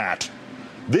guaranteeing that.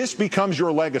 This becomes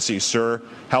your legacy, sir.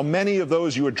 How many of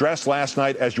those you addressed last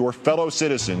night as your fellow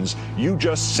citizens you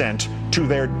just sent to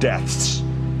their deaths?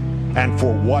 And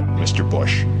for what, Mr.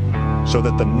 Bush? So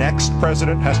that the next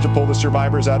president has to pull the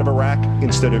survivors out of Iraq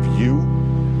instead of you?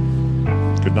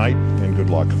 Good night and good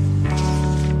luck.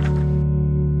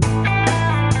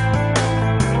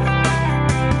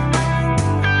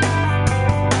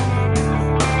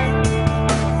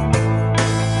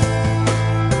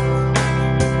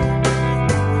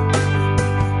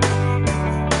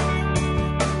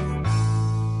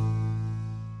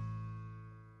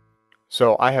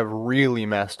 So I have really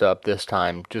messed up this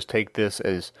time. Just take this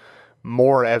as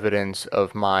more evidence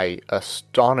of my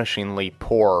astonishingly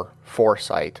poor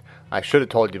foresight. I should have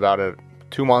told you about it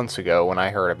 2 months ago when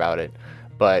I heard about it.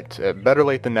 But better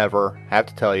late than never, I have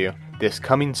to tell you, this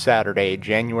coming Saturday,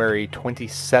 January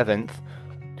 27th,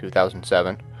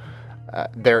 2007,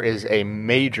 there is a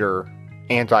major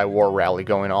anti-war rally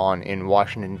going on in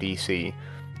Washington, D.C.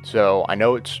 So I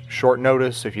know it's short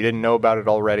notice if you didn't know about it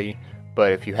already.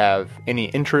 But if you have any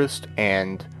interest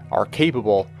and are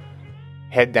capable,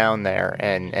 head down there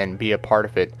and be a part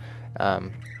of it.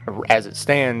 As it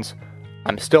stands,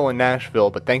 I'm still in Nashville,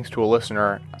 but thanks to a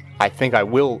listener, I think I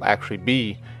will actually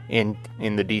be in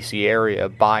the D.C. area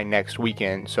by next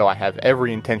weekend. So I have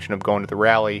every intention of going to the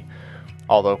rally,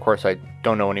 although, of course, I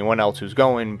don't know anyone else who's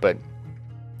going. But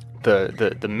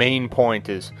the main point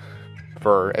is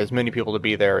for as many people to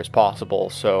be there as possible.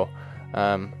 So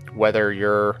whether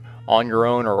you're on your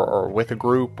own or with a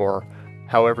group or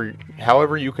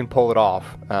however you can pull it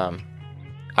off,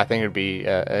 I think it'd be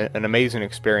an amazing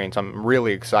experience. I'm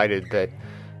really excited that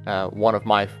one of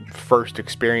my first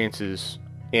experiences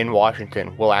in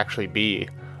Washington will actually be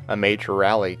a major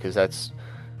rally, because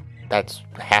that's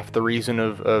half the reason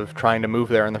of trying to move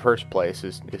there in the first place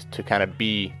is to kind of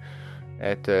be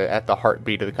at the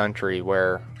heartbeat of the country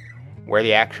where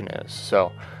the action is.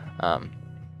 So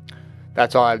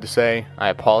that's all I have to say. I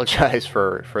apologize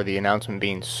for the announcement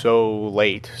being so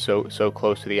late, so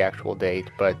close to the actual date.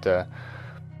 But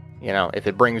if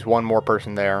it brings one more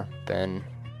person there, then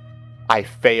I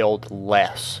failed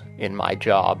less in my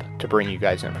job to bring you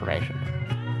guys information.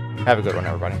 Have a good one,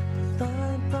 everybody.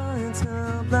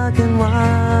 Black and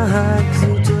white, 'cause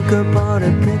you took apart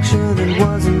a picture that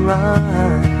wasn't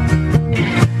right.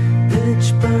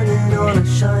 Pitch burning on a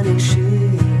shining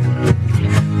sheet,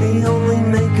 the only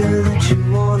maker that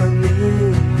you wanna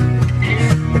meet.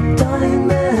 A dying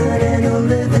man in a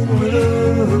living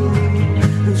room,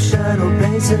 whose shadow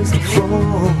paces the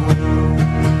floor.